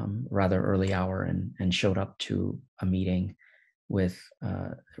rather early hour and showed up to a meeting with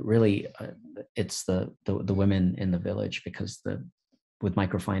really it's the women in the village, because with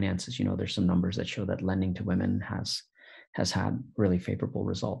microfinances, there's some numbers that show that lending to women has had really favorable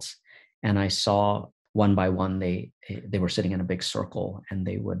results. And I saw one by one, they were sitting in a big circle, and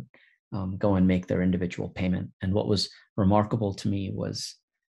they would go and make their individual payment. And what was remarkable to me was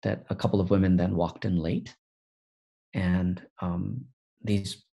that a couple of women then walked in late. And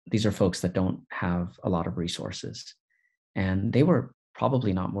these are folks that don't have a lot of resources. And they were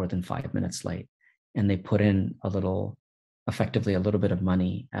probably not more than 5 minutes late. And they put in effectively a little bit of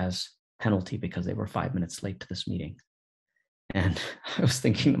money as penalty because they were 5 minutes late to this meeting. And I was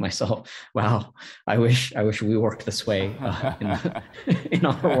thinking to myself, wow, I wish we worked this way in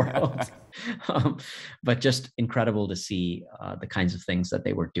our world. But just incredible to see the kinds of things that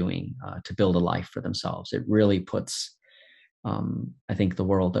they were doing to build a life for themselves. It really puts, I think, the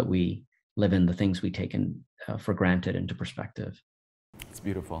world that we live in, the things we take for granted, into perspective. It's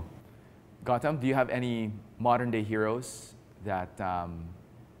beautiful. Gautam, do you have any modern day heroes that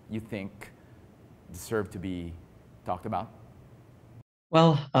you think deserve to be talked about?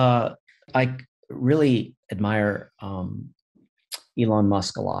 Well, I really admire Elon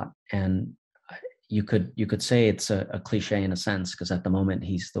Musk a lot, and you could say it's a cliche in a sense, because at the moment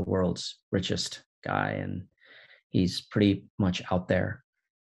he's the world's richest guy and he's pretty much out there.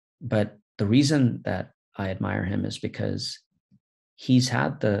 But the reason that I admire him is because he's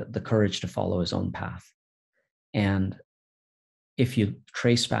had the courage to follow his own path. And if you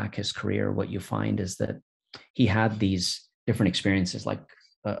trace back his career, what you find is that he had these different experiences, like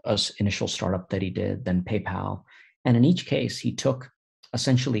a initial startup that he did, then PayPal. And in each case, he took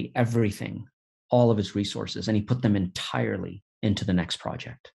essentially everything, all of his resources, and he put them entirely into the next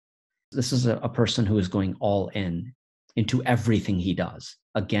project. This is a person who is going all in into everything he does,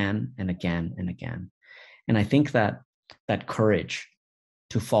 again and again and again. And I think that courage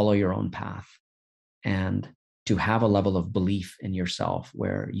to follow your own path and to have a level of belief in yourself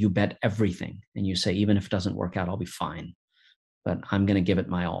where you bet everything and you say, even if it doesn't work out, I'll be fine, but I'm going to give it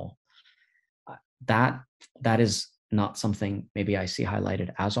my all. That is not something maybe I see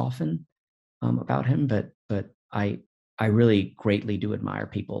highlighted as often about him, but I really greatly do admire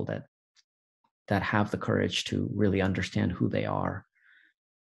people that have the courage to really understand who they are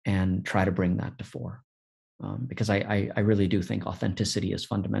and try to bring that to fore. Because I really do think authenticity is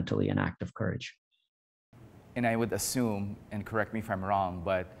fundamentally an act of courage. And I would assume, and correct me if I'm wrong,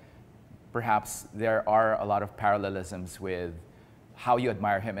 but perhaps there are a lot of parallelisms with how you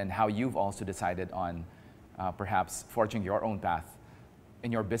admire him and how you've also decided on perhaps forging your own path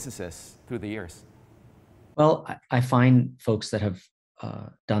in your businesses through the years. Well, I find folks that have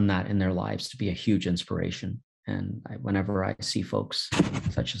done that in their lives to be a huge inspiration. And whenever I see folks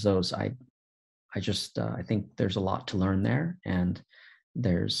such as those, I think there's a lot to learn there, and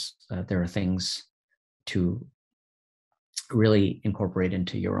there are things to really incorporate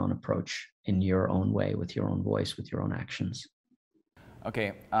into your own approach in your own way, with your own voice, with your own actions.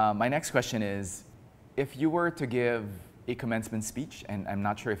 Okay, my next question is, if you were to give a commencement speech, and I'm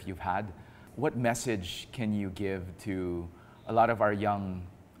not sure if you've had, what message can you give to a lot of our young,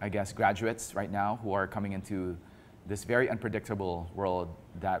 I guess, graduates right now who are coming into this very unpredictable world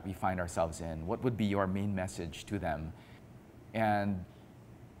that we find ourselves in? What would be your main message to them? And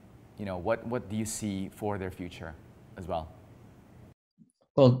what do you see for their future as well?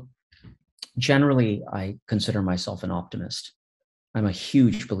 Well, generally, I consider myself an optimist. I'm a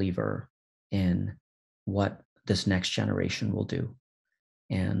huge believer in what this next generation will do.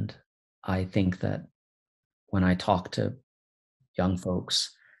 And I think that when I talk to young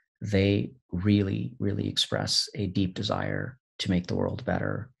folks, they really, really express a deep desire to make the world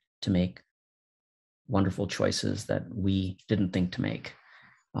better, to make wonderful choices that we didn't think to make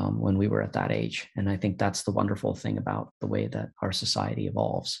when we were at that age. And I think that's the wonderful thing about the way that our society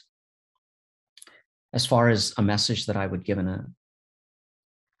evolves. As far as a message that I would give in a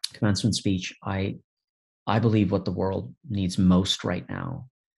commencement speech, I believe what the world needs most right now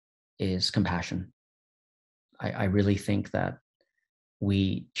is compassion. I really think that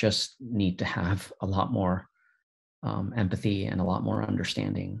we just need to have a lot more empathy and a lot more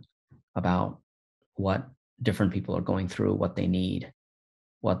understanding about what different people are going through, what they need,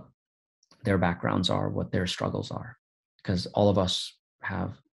 what their backgrounds are, what their struggles are, because all of us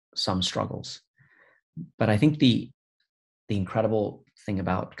have some struggles. But I think the incredible thing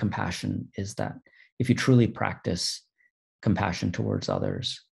about compassion is that if you truly practice compassion towards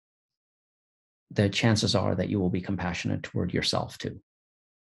others, the chances are that you will be compassionate toward yourself too.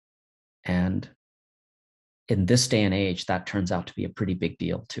 And in this day and age, that turns out to be a pretty big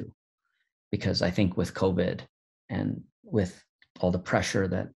deal too, because I think with COVID and with all the pressure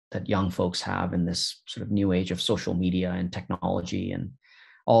that that young folks have in this sort of new age of social media and technology and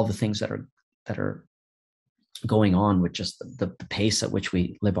all the things that are going on with just the pace at which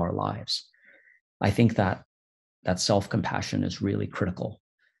we live our lives. I think that self-compassion is really critical,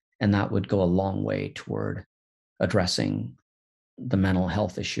 and that would go a long way toward addressing the mental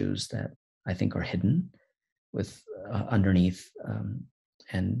health issues that I think are hidden with underneath,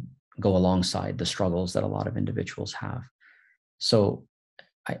 and go alongside the struggles that a lot of individuals have. So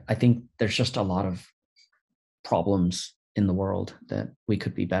I think there's just a lot of problems in the world that we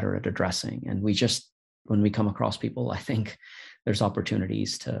could be better at addressing. And when we come across people, I think there's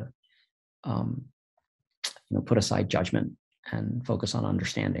opportunities to, put aside judgment and focus on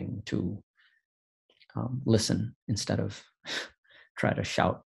understanding, to listen instead of try to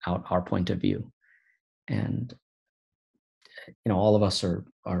shout out our point of view. And all of us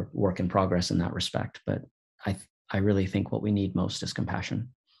are work in progress in that respect, but I really think what we need most is compassion.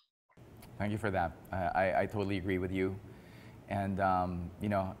 Thank you for that. I totally agree with you. And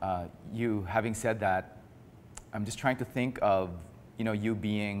you having said that, I'm just trying to think of you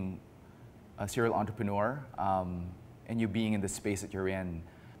being a serial entrepreneur, and you being in the space that you're in.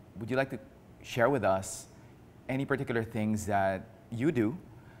 Would you like to share with us any particular things that you do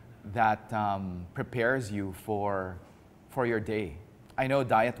that prepares you for your day? I know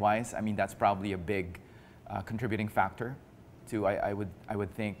diet-wise, that's probably a big contributing factor to, I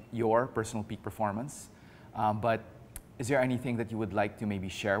would think, your personal peak performance. But is there anything that you would like to maybe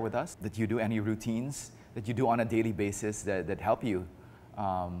share with us that you do, any routines that you do on a daily basis that help you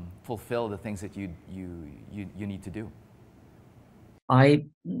fulfill the things that you need to do? I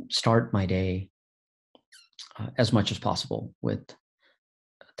start my day as much as possible with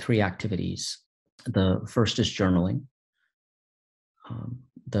 3 activities. The first is journaling.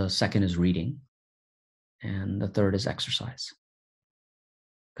 The second is reading. And the third is exercise.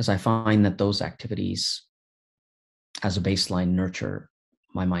 Because I find that those activities, as a baseline, nurture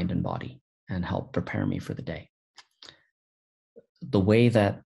my mind and body and help prepare me for the day. The way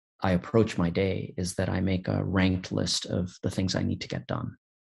that I approach my day is that I make a ranked list of the things I need to get done.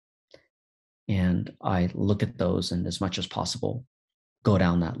 And I look at those and, as much as possible, go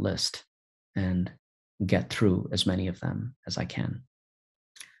down that list and get through as many of them as I can.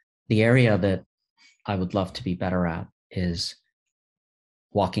 The area that I would love to be better at is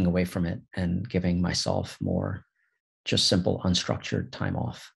walking away from it and giving myself more just simple, unstructured time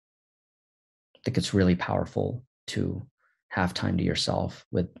off. I think it's really powerful to have time to yourself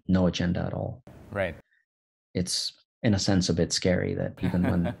with no agenda at all. Right. It's, in a sense, a bit scary that even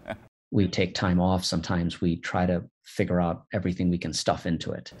when we take time off, sometimes we try to figure out everything we can stuff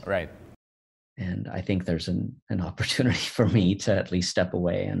into it. Right. And I think there's an opportunity for me to at least step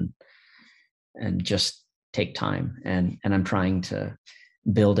away and just take time. And I'm trying to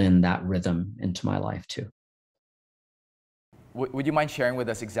build in that rhythm into my life too. Would you mind sharing with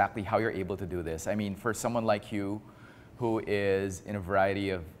us exactly how you're able to do this? For someone like you, who is in a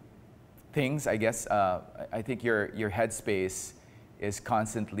variety of things, I guess, I think your headspace is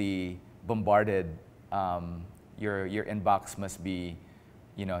constantly bombarded. Your inbox must be,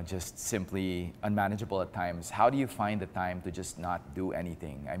 just simply unmanageable at times. How do you find the time to just not do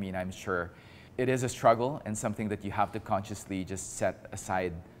anything? I'm sure it is a struggle and something that you have to consciously just set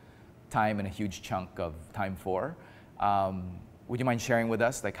aside time and a huge chunk of time for. Would you mind sharing with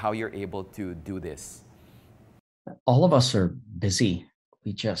us how you're able to do this? All of us are busy.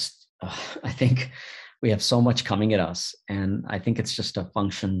 We just, I think we have so much coming at us. And I think it's just a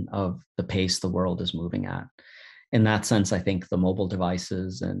function of the pace the world is moving at. In that sense, I think the mobile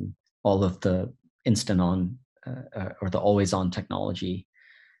devices and all of the instant on or the always on technology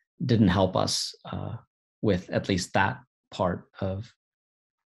didn't help us with at least that part of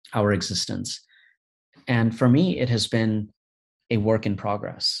our existence. And for me, it has been a work in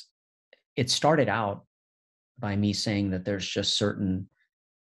progress. It started out by me saying that there's just certain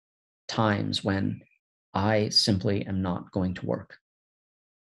times when I simply am not going to work.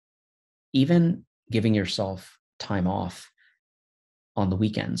 Even giving yourself time off on the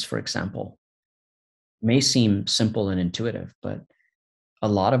weekends, for example, may seem simple and intuitive, but a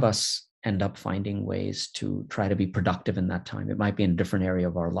lot of us end up finding ways to try to be productive in that time. It might be in a different area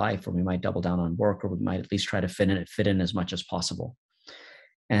of our life, or we might double down on work, or we might at least try to fit in as much as possible.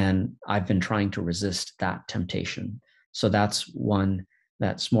 And I've been trying to resist that temptation. So that's one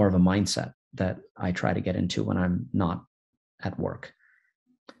that's more of a mindset that I try to get into when I'm not at work.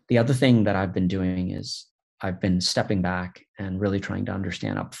 The other thing that I've been doing is I've been stepping back and really trying to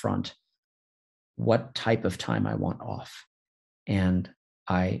understand upfront what type of time I want off. And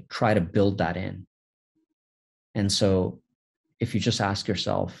I try to build that in. And so if you just ask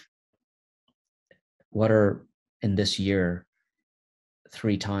yourself, what are in this year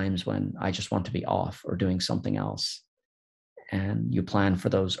 3 times when I just want to be off or doing something else, and you plan for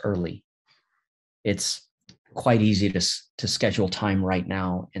those early, it's quite easy to schedule time right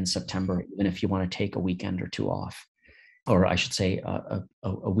now in September, even if you want to take a weekend or 2 off, or I should say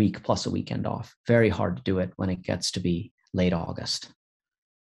a week plus a weekend off. Very hard to do it when it gets to be late August.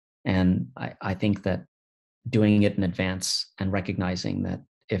 And I think that doing it in advance and recognizing that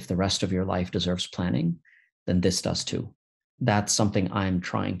if the rest of your life deserves planning, then this does too. That's something I'm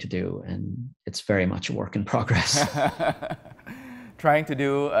trying to do, and it's very much a work in progress. Trying to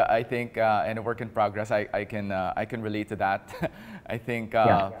do, I think, in a work in progress, I can relate to that. I think,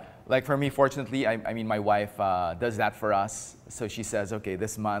 like for me, fortunately, I mean, my wife does that for us. So she says, okay,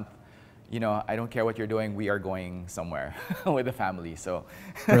 this month, you know, I don't care what you're doing, we are going somewhere with the family. So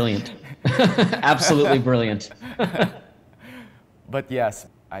brilliant. Absolutely brilliant. But yes,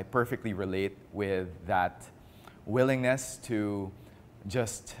 I perfectly relate with that willingness to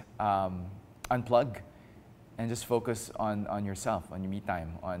just unplug and just focus on yourself, on your me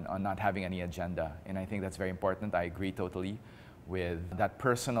time, on not having any agenda. And I think that's very important. I agree totally with that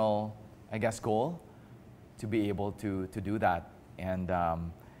personal, I guess, goal to be able to do that. And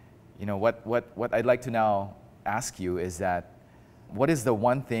you know, what I'd like to now ask you is that, what is the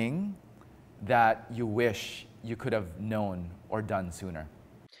one thing that you wish you could have known or done sooner?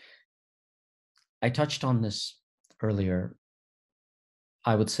 I touched on this earlier.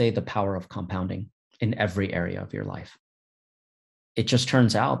 I would say the power of compounding in every area of your life. It just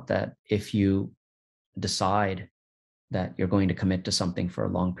turns out that if you decide that you're going to commit to something for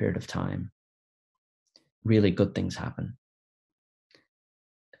a long period of time, really good things happen.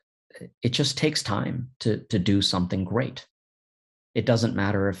 It just takes time to do something great. It doesn't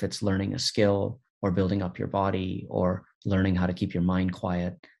matter if it's learning a skill or building up your body or learning how to keep your mind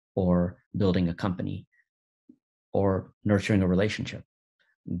quiet or building a company or nurturing a relationship.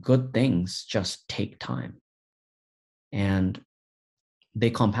 Good things just take time and they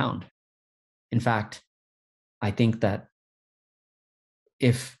compound. In fact, I think that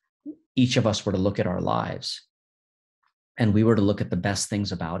if each of us were to look at our lives and we were to look at the best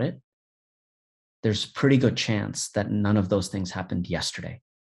things about it, there's a pretty good chance that none of those things happened yesterday.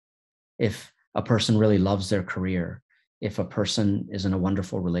 If a person really loves their career, if a person is in a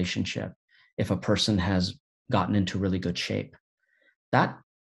wonderful relationship, if a person has gotten into really good shape, that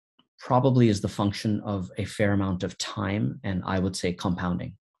probably is the function of a fair amount of time, and I would say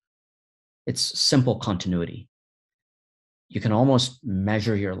compounding. It's simple continuity. You can almost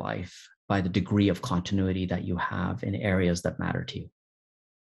measure your life by the degree of continuity that you have in areas that matter to you.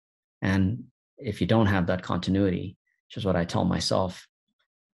 And if you don't have that continuity, which is what I tell myself,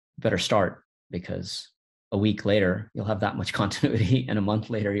 better start, because a week later, you'll have that much continuity, and a month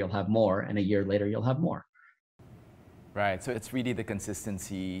later, you'll have more, and a year later, you'll have more. Right, so it's really the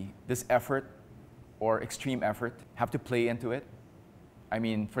consistency, this effort or extreme effort have to play into it. I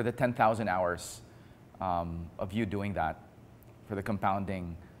mean, for the 10,000 hours of you doing that, for the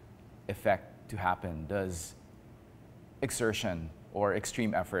compounding effect to happen, does exertion or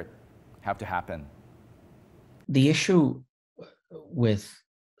extreme effort have to happen? The issue with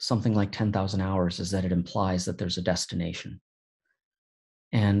something like 10,000 hours is that it implies that there's a destination.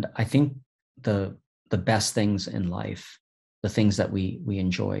 And I think the best things in life, the things that we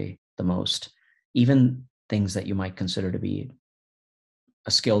enjoy the most, even things that you might consider to be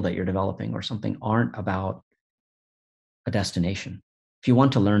a skill that you're developing or something, aren't about a destination. If you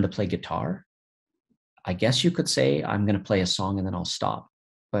want to learn to play guitar, I guess you could say, I'm going to play a song and then I'll stop.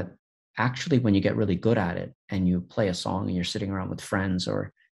 But actually, when you get really good at it and you play a song and you're sitting around with friends,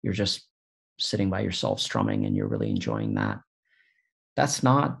 or you're just sitting by yourself strumming and you're really enjoying that, that's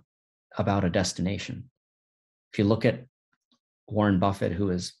not about a destination. If you look at Warren Buffett,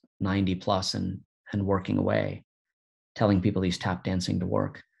 who is 90 plus and working away, telling people he's tap dancing to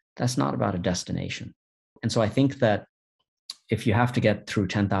work, that's not about a destination. And so I think that if you have to get through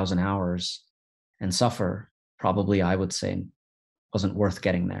 10,000 hours and suffer, probably I would say wasn't worth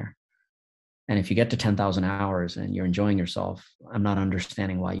getting there. And if you get to 10,000 hours and you're enjoying yourself, I'm not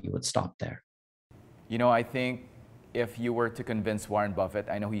understanding why you would stop there. You know, I think if you were to convince Warren Buffett,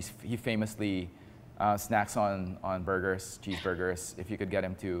 I know he famously snacks on burgers, cheeseburgers. If you could get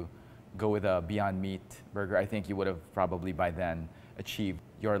him to go with a Beyond Meat burger, I think you would have probably by then achieved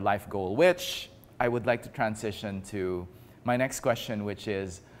your life goal, which I would like to transition to my next question, which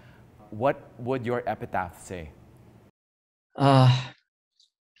is, what would your epitaph say?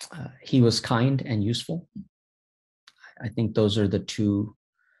 He was kind and useful. I think those are the two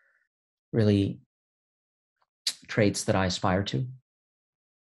really traits that I aspire to.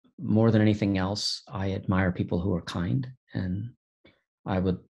 More than anything else, I admire people who are kind, and I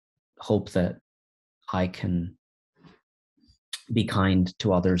would hope that I can be kind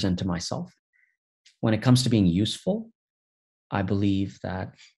to others and to myself. When it comes to being useful, I believe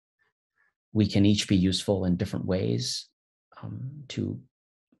that we can each be useful in different ways, to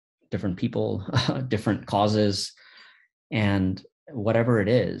different people, different causes, and whatever it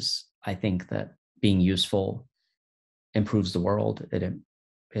is, I think that being useful improves the world.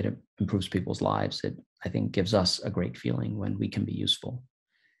 It improves people's lives. It, I think, gives us a great feeling when we can be useful,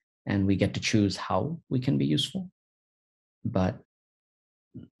 and we get to choose how we can be useful. But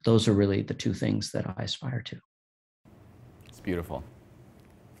those are really the two things that I aspire to. It's beautiful.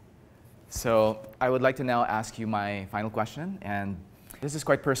 So I would like to now ask you my final question, and this is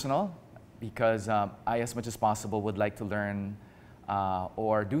quite personal because I, as much as possible, would like to learn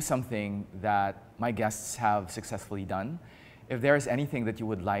or do something that my guests have successfully done. If there is anything that you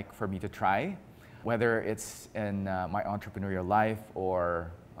would like for me to try, whether it's in my entrepreneurial life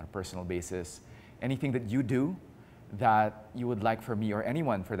or on a personal basis, anything that you do that you would like for me or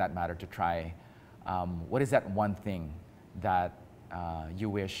anyone for that matter to try, what is that one thing that you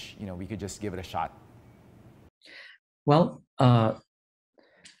wish we could just give it a shot? Well,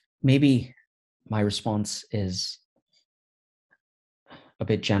 maybe my response is a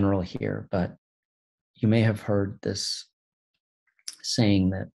bit general here, but you may have heard this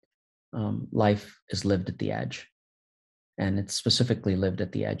saying that life is lived at the edge, and it's specifically lived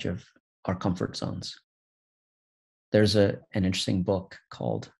at the edge of our comfort zones. There's an interesting book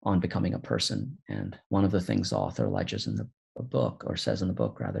called On Becoming a Person, and one of the things the author alleges in the book, or says in the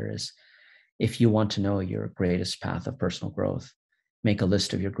book rather, is if you want to know your greatest path of personal growth, make a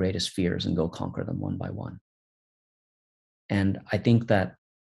list of your greatest fears and go conquer them one by one. And I think that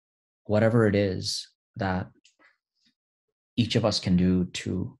whatever it is that each of us can do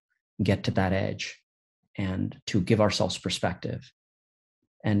to get to that edge and to give ourselves perspective,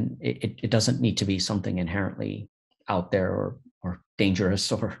 and it doesn't need to be something inherently out there or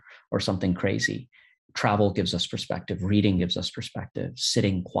dangerous or something crazy. Travel gives us perspective, reading gives us perspective,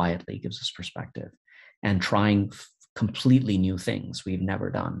 sitting quietly gives us perspective, and trying completely new things we've never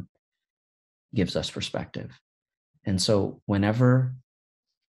done gives us perspective. And so whenever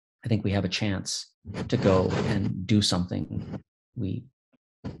I think we have a chance to go and do something we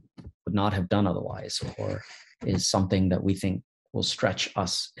would not have done otherwise, or is something that we think will stretch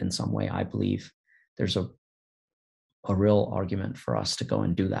us in some way, I believe there's a real argument for us to go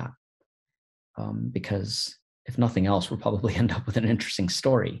and do that. Because if nothing else, we'll probably end up with an interesting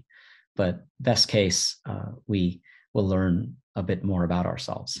story. But best case, we will learn a bit more about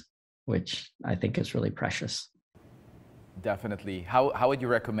ourselves, which I think is really precious. Definitely. How would you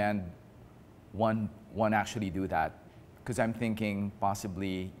recommend one actually do that? Because I'm thinking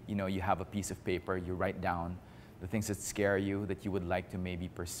possibly, you have a piece of paper, you write down the things that scare you that you would like to maybe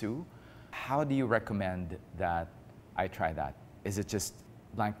pursue. How do you recommend that I try that? Is it just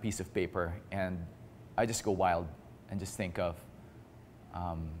blank piece of paper and I just go wild and just think of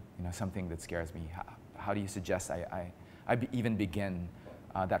something that scares me? How do you suggest I even begin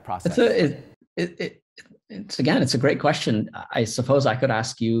that process? It's a great question. I suppose I could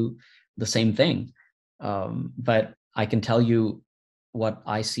ask you the same thing, but I can tell you what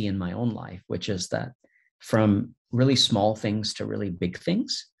I see in my own life, which is that from really small things to really big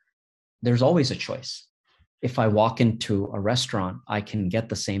things, there's always a choice. If I walk into a restaurant, I can get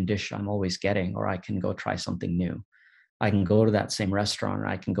the same dish I'm always getting, or I can go try something new. I can go to that same restaurant, or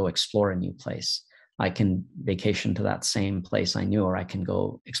I can go explore a new place. I can vacation to that same place I knew, or I can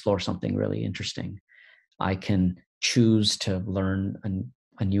go explore something really interesting. I can choose to learn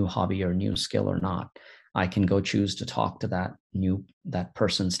a new hobby or a new skill or not. I can go choose to talk to that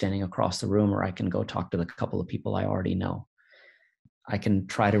person standing across the room, or I can go talk to the couple of people I already know. I can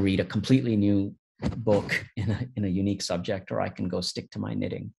try to read a completely new book in a unique subject, or I can go stick to my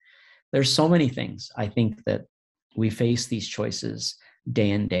knitting. There's so many things. I think that we face these choices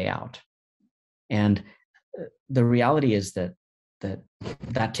day in, day out. And the reality is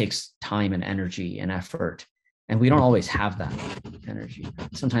that takes time and energy and effort. And we don't always have that energy.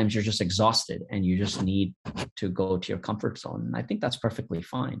 Sometimes you're just exhausted and you just need to go to your comfort zone. And I think that's perfectly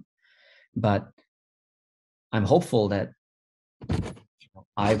fine. But I'm hopeful that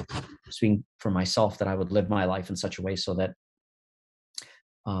I, speaking for myself, that I would live my life in such a way so that,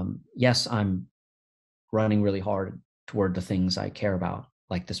 yes, I'm running really hard toward the things I care about,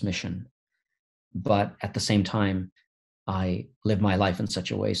 like this mission. But at the same time, I live my life in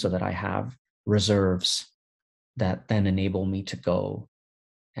such a way so that I have reserves that then enable me to go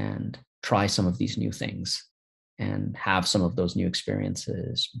and try some of these new things and have some of those new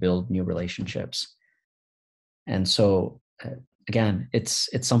experiences, build new relationships. And so again, it's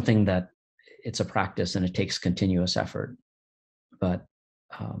something that it's a practice and it takes continuous effort. But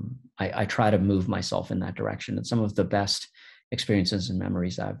I try to move myself in that direction. And some of the best experiences and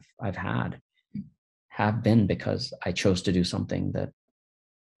memories I've had have been because I chose to do something that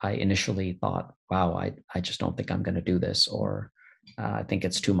I initially thought, wow, I just don't think I'm going to do this, or I think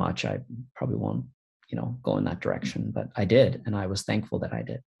it's too much. I probably won't, go in that direction. But I did, and I was thankful that I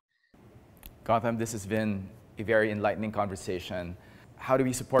did. Gautam, this has been a very enlightening conversation. How do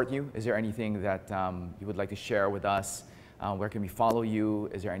we support you? Is there anything that you would like to share with us? Where can we follow you?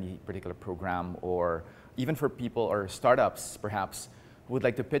 Is there any particular program, or even for people or startups perhaps who would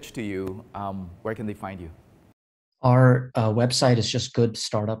like to pitch to you, where can they find you? Our website is just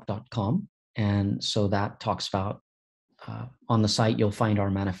goodstartup.com. And so that talks about, on the site, you'll find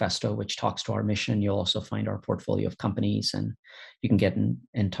our manifesto, which talks to our mission. You'll also find our portfolio of companies, and you can get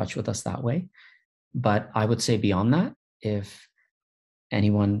in touch with us that way. But I would say beyond that, if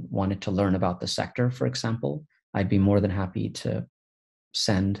anyone wanted to learn about the sector, for example, I'd be more than happy to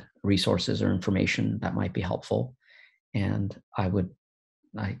send resources or information that might be helpful. And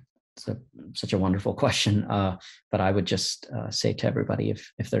it's such a wonderful question, but I would just say to everybody,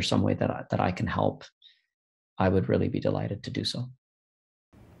 if there's some way that I can help, I would really be delighted to do so.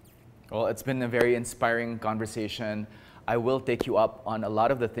 Well, it's been a very inspiring conversation. I will take you up on a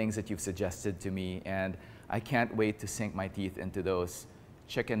lot of the things that you've suggested to me, and I can't wait to sink my teeth into those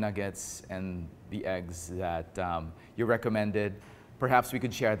chicken nuggets and the eggs that you recommended. Perhaps we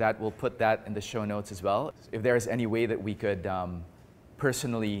could share that. We'll put that in the show notes as well. If there's any way that we could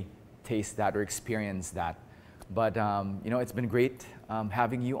personally taste that or experience that. But it's been great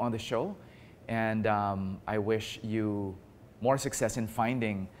having you on the show, and I wish you more success in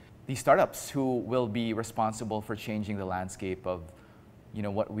finding these startups who will be responsible for changing the landscape of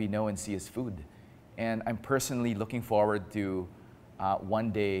what we know and see as food. And I'm personally looking forward to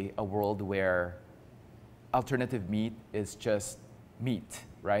one day a world where alternative meat is just meat,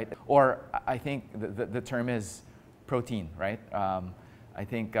 right? Or I think the term is protein, right? I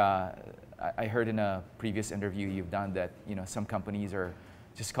think I heard in a previous interview you've done that some companies are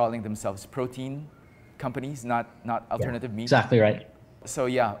just calling themselves protein companies, not alternative meat. Exactly right. So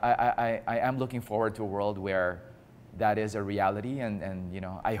yeah, I am looking forward to a world where that is a reality, and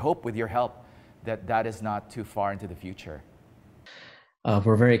I hope with your help that is not too far into the future.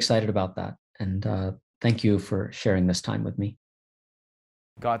 We're very excited about that, and thank you for sharing this time with me.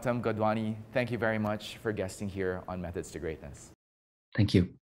 Gautam Godhwani, thank you very much for guesting here on Methods to Greatness. Thank you.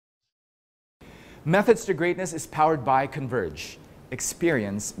 Methods to Greatness is powered by Converge.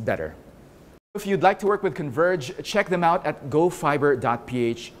 Experience better. If you'd like to work with Converge, check them out at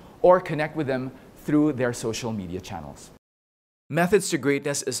gofiber.ph or connect with them through their social media channels. Methods to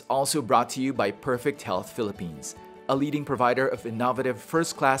Greatness is also brought to you by Perfect Health Philippines, a leading provider of innovative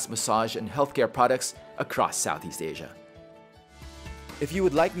first-class massage and healthcare products across Southeast Asia. If you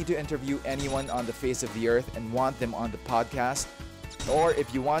would like me to interview anyone on the face of the earth and want them on the podcast, or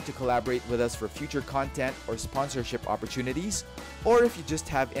if you want to collaborate with us for future content or sponsorship opportunities, or if you just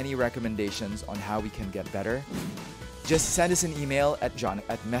have any recommendations on how we can get better, just send us an email at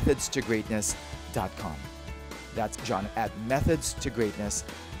john@methodstogreatness.com. That's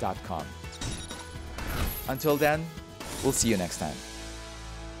john@methodstogreatness.com. Until then, we'll see you next time.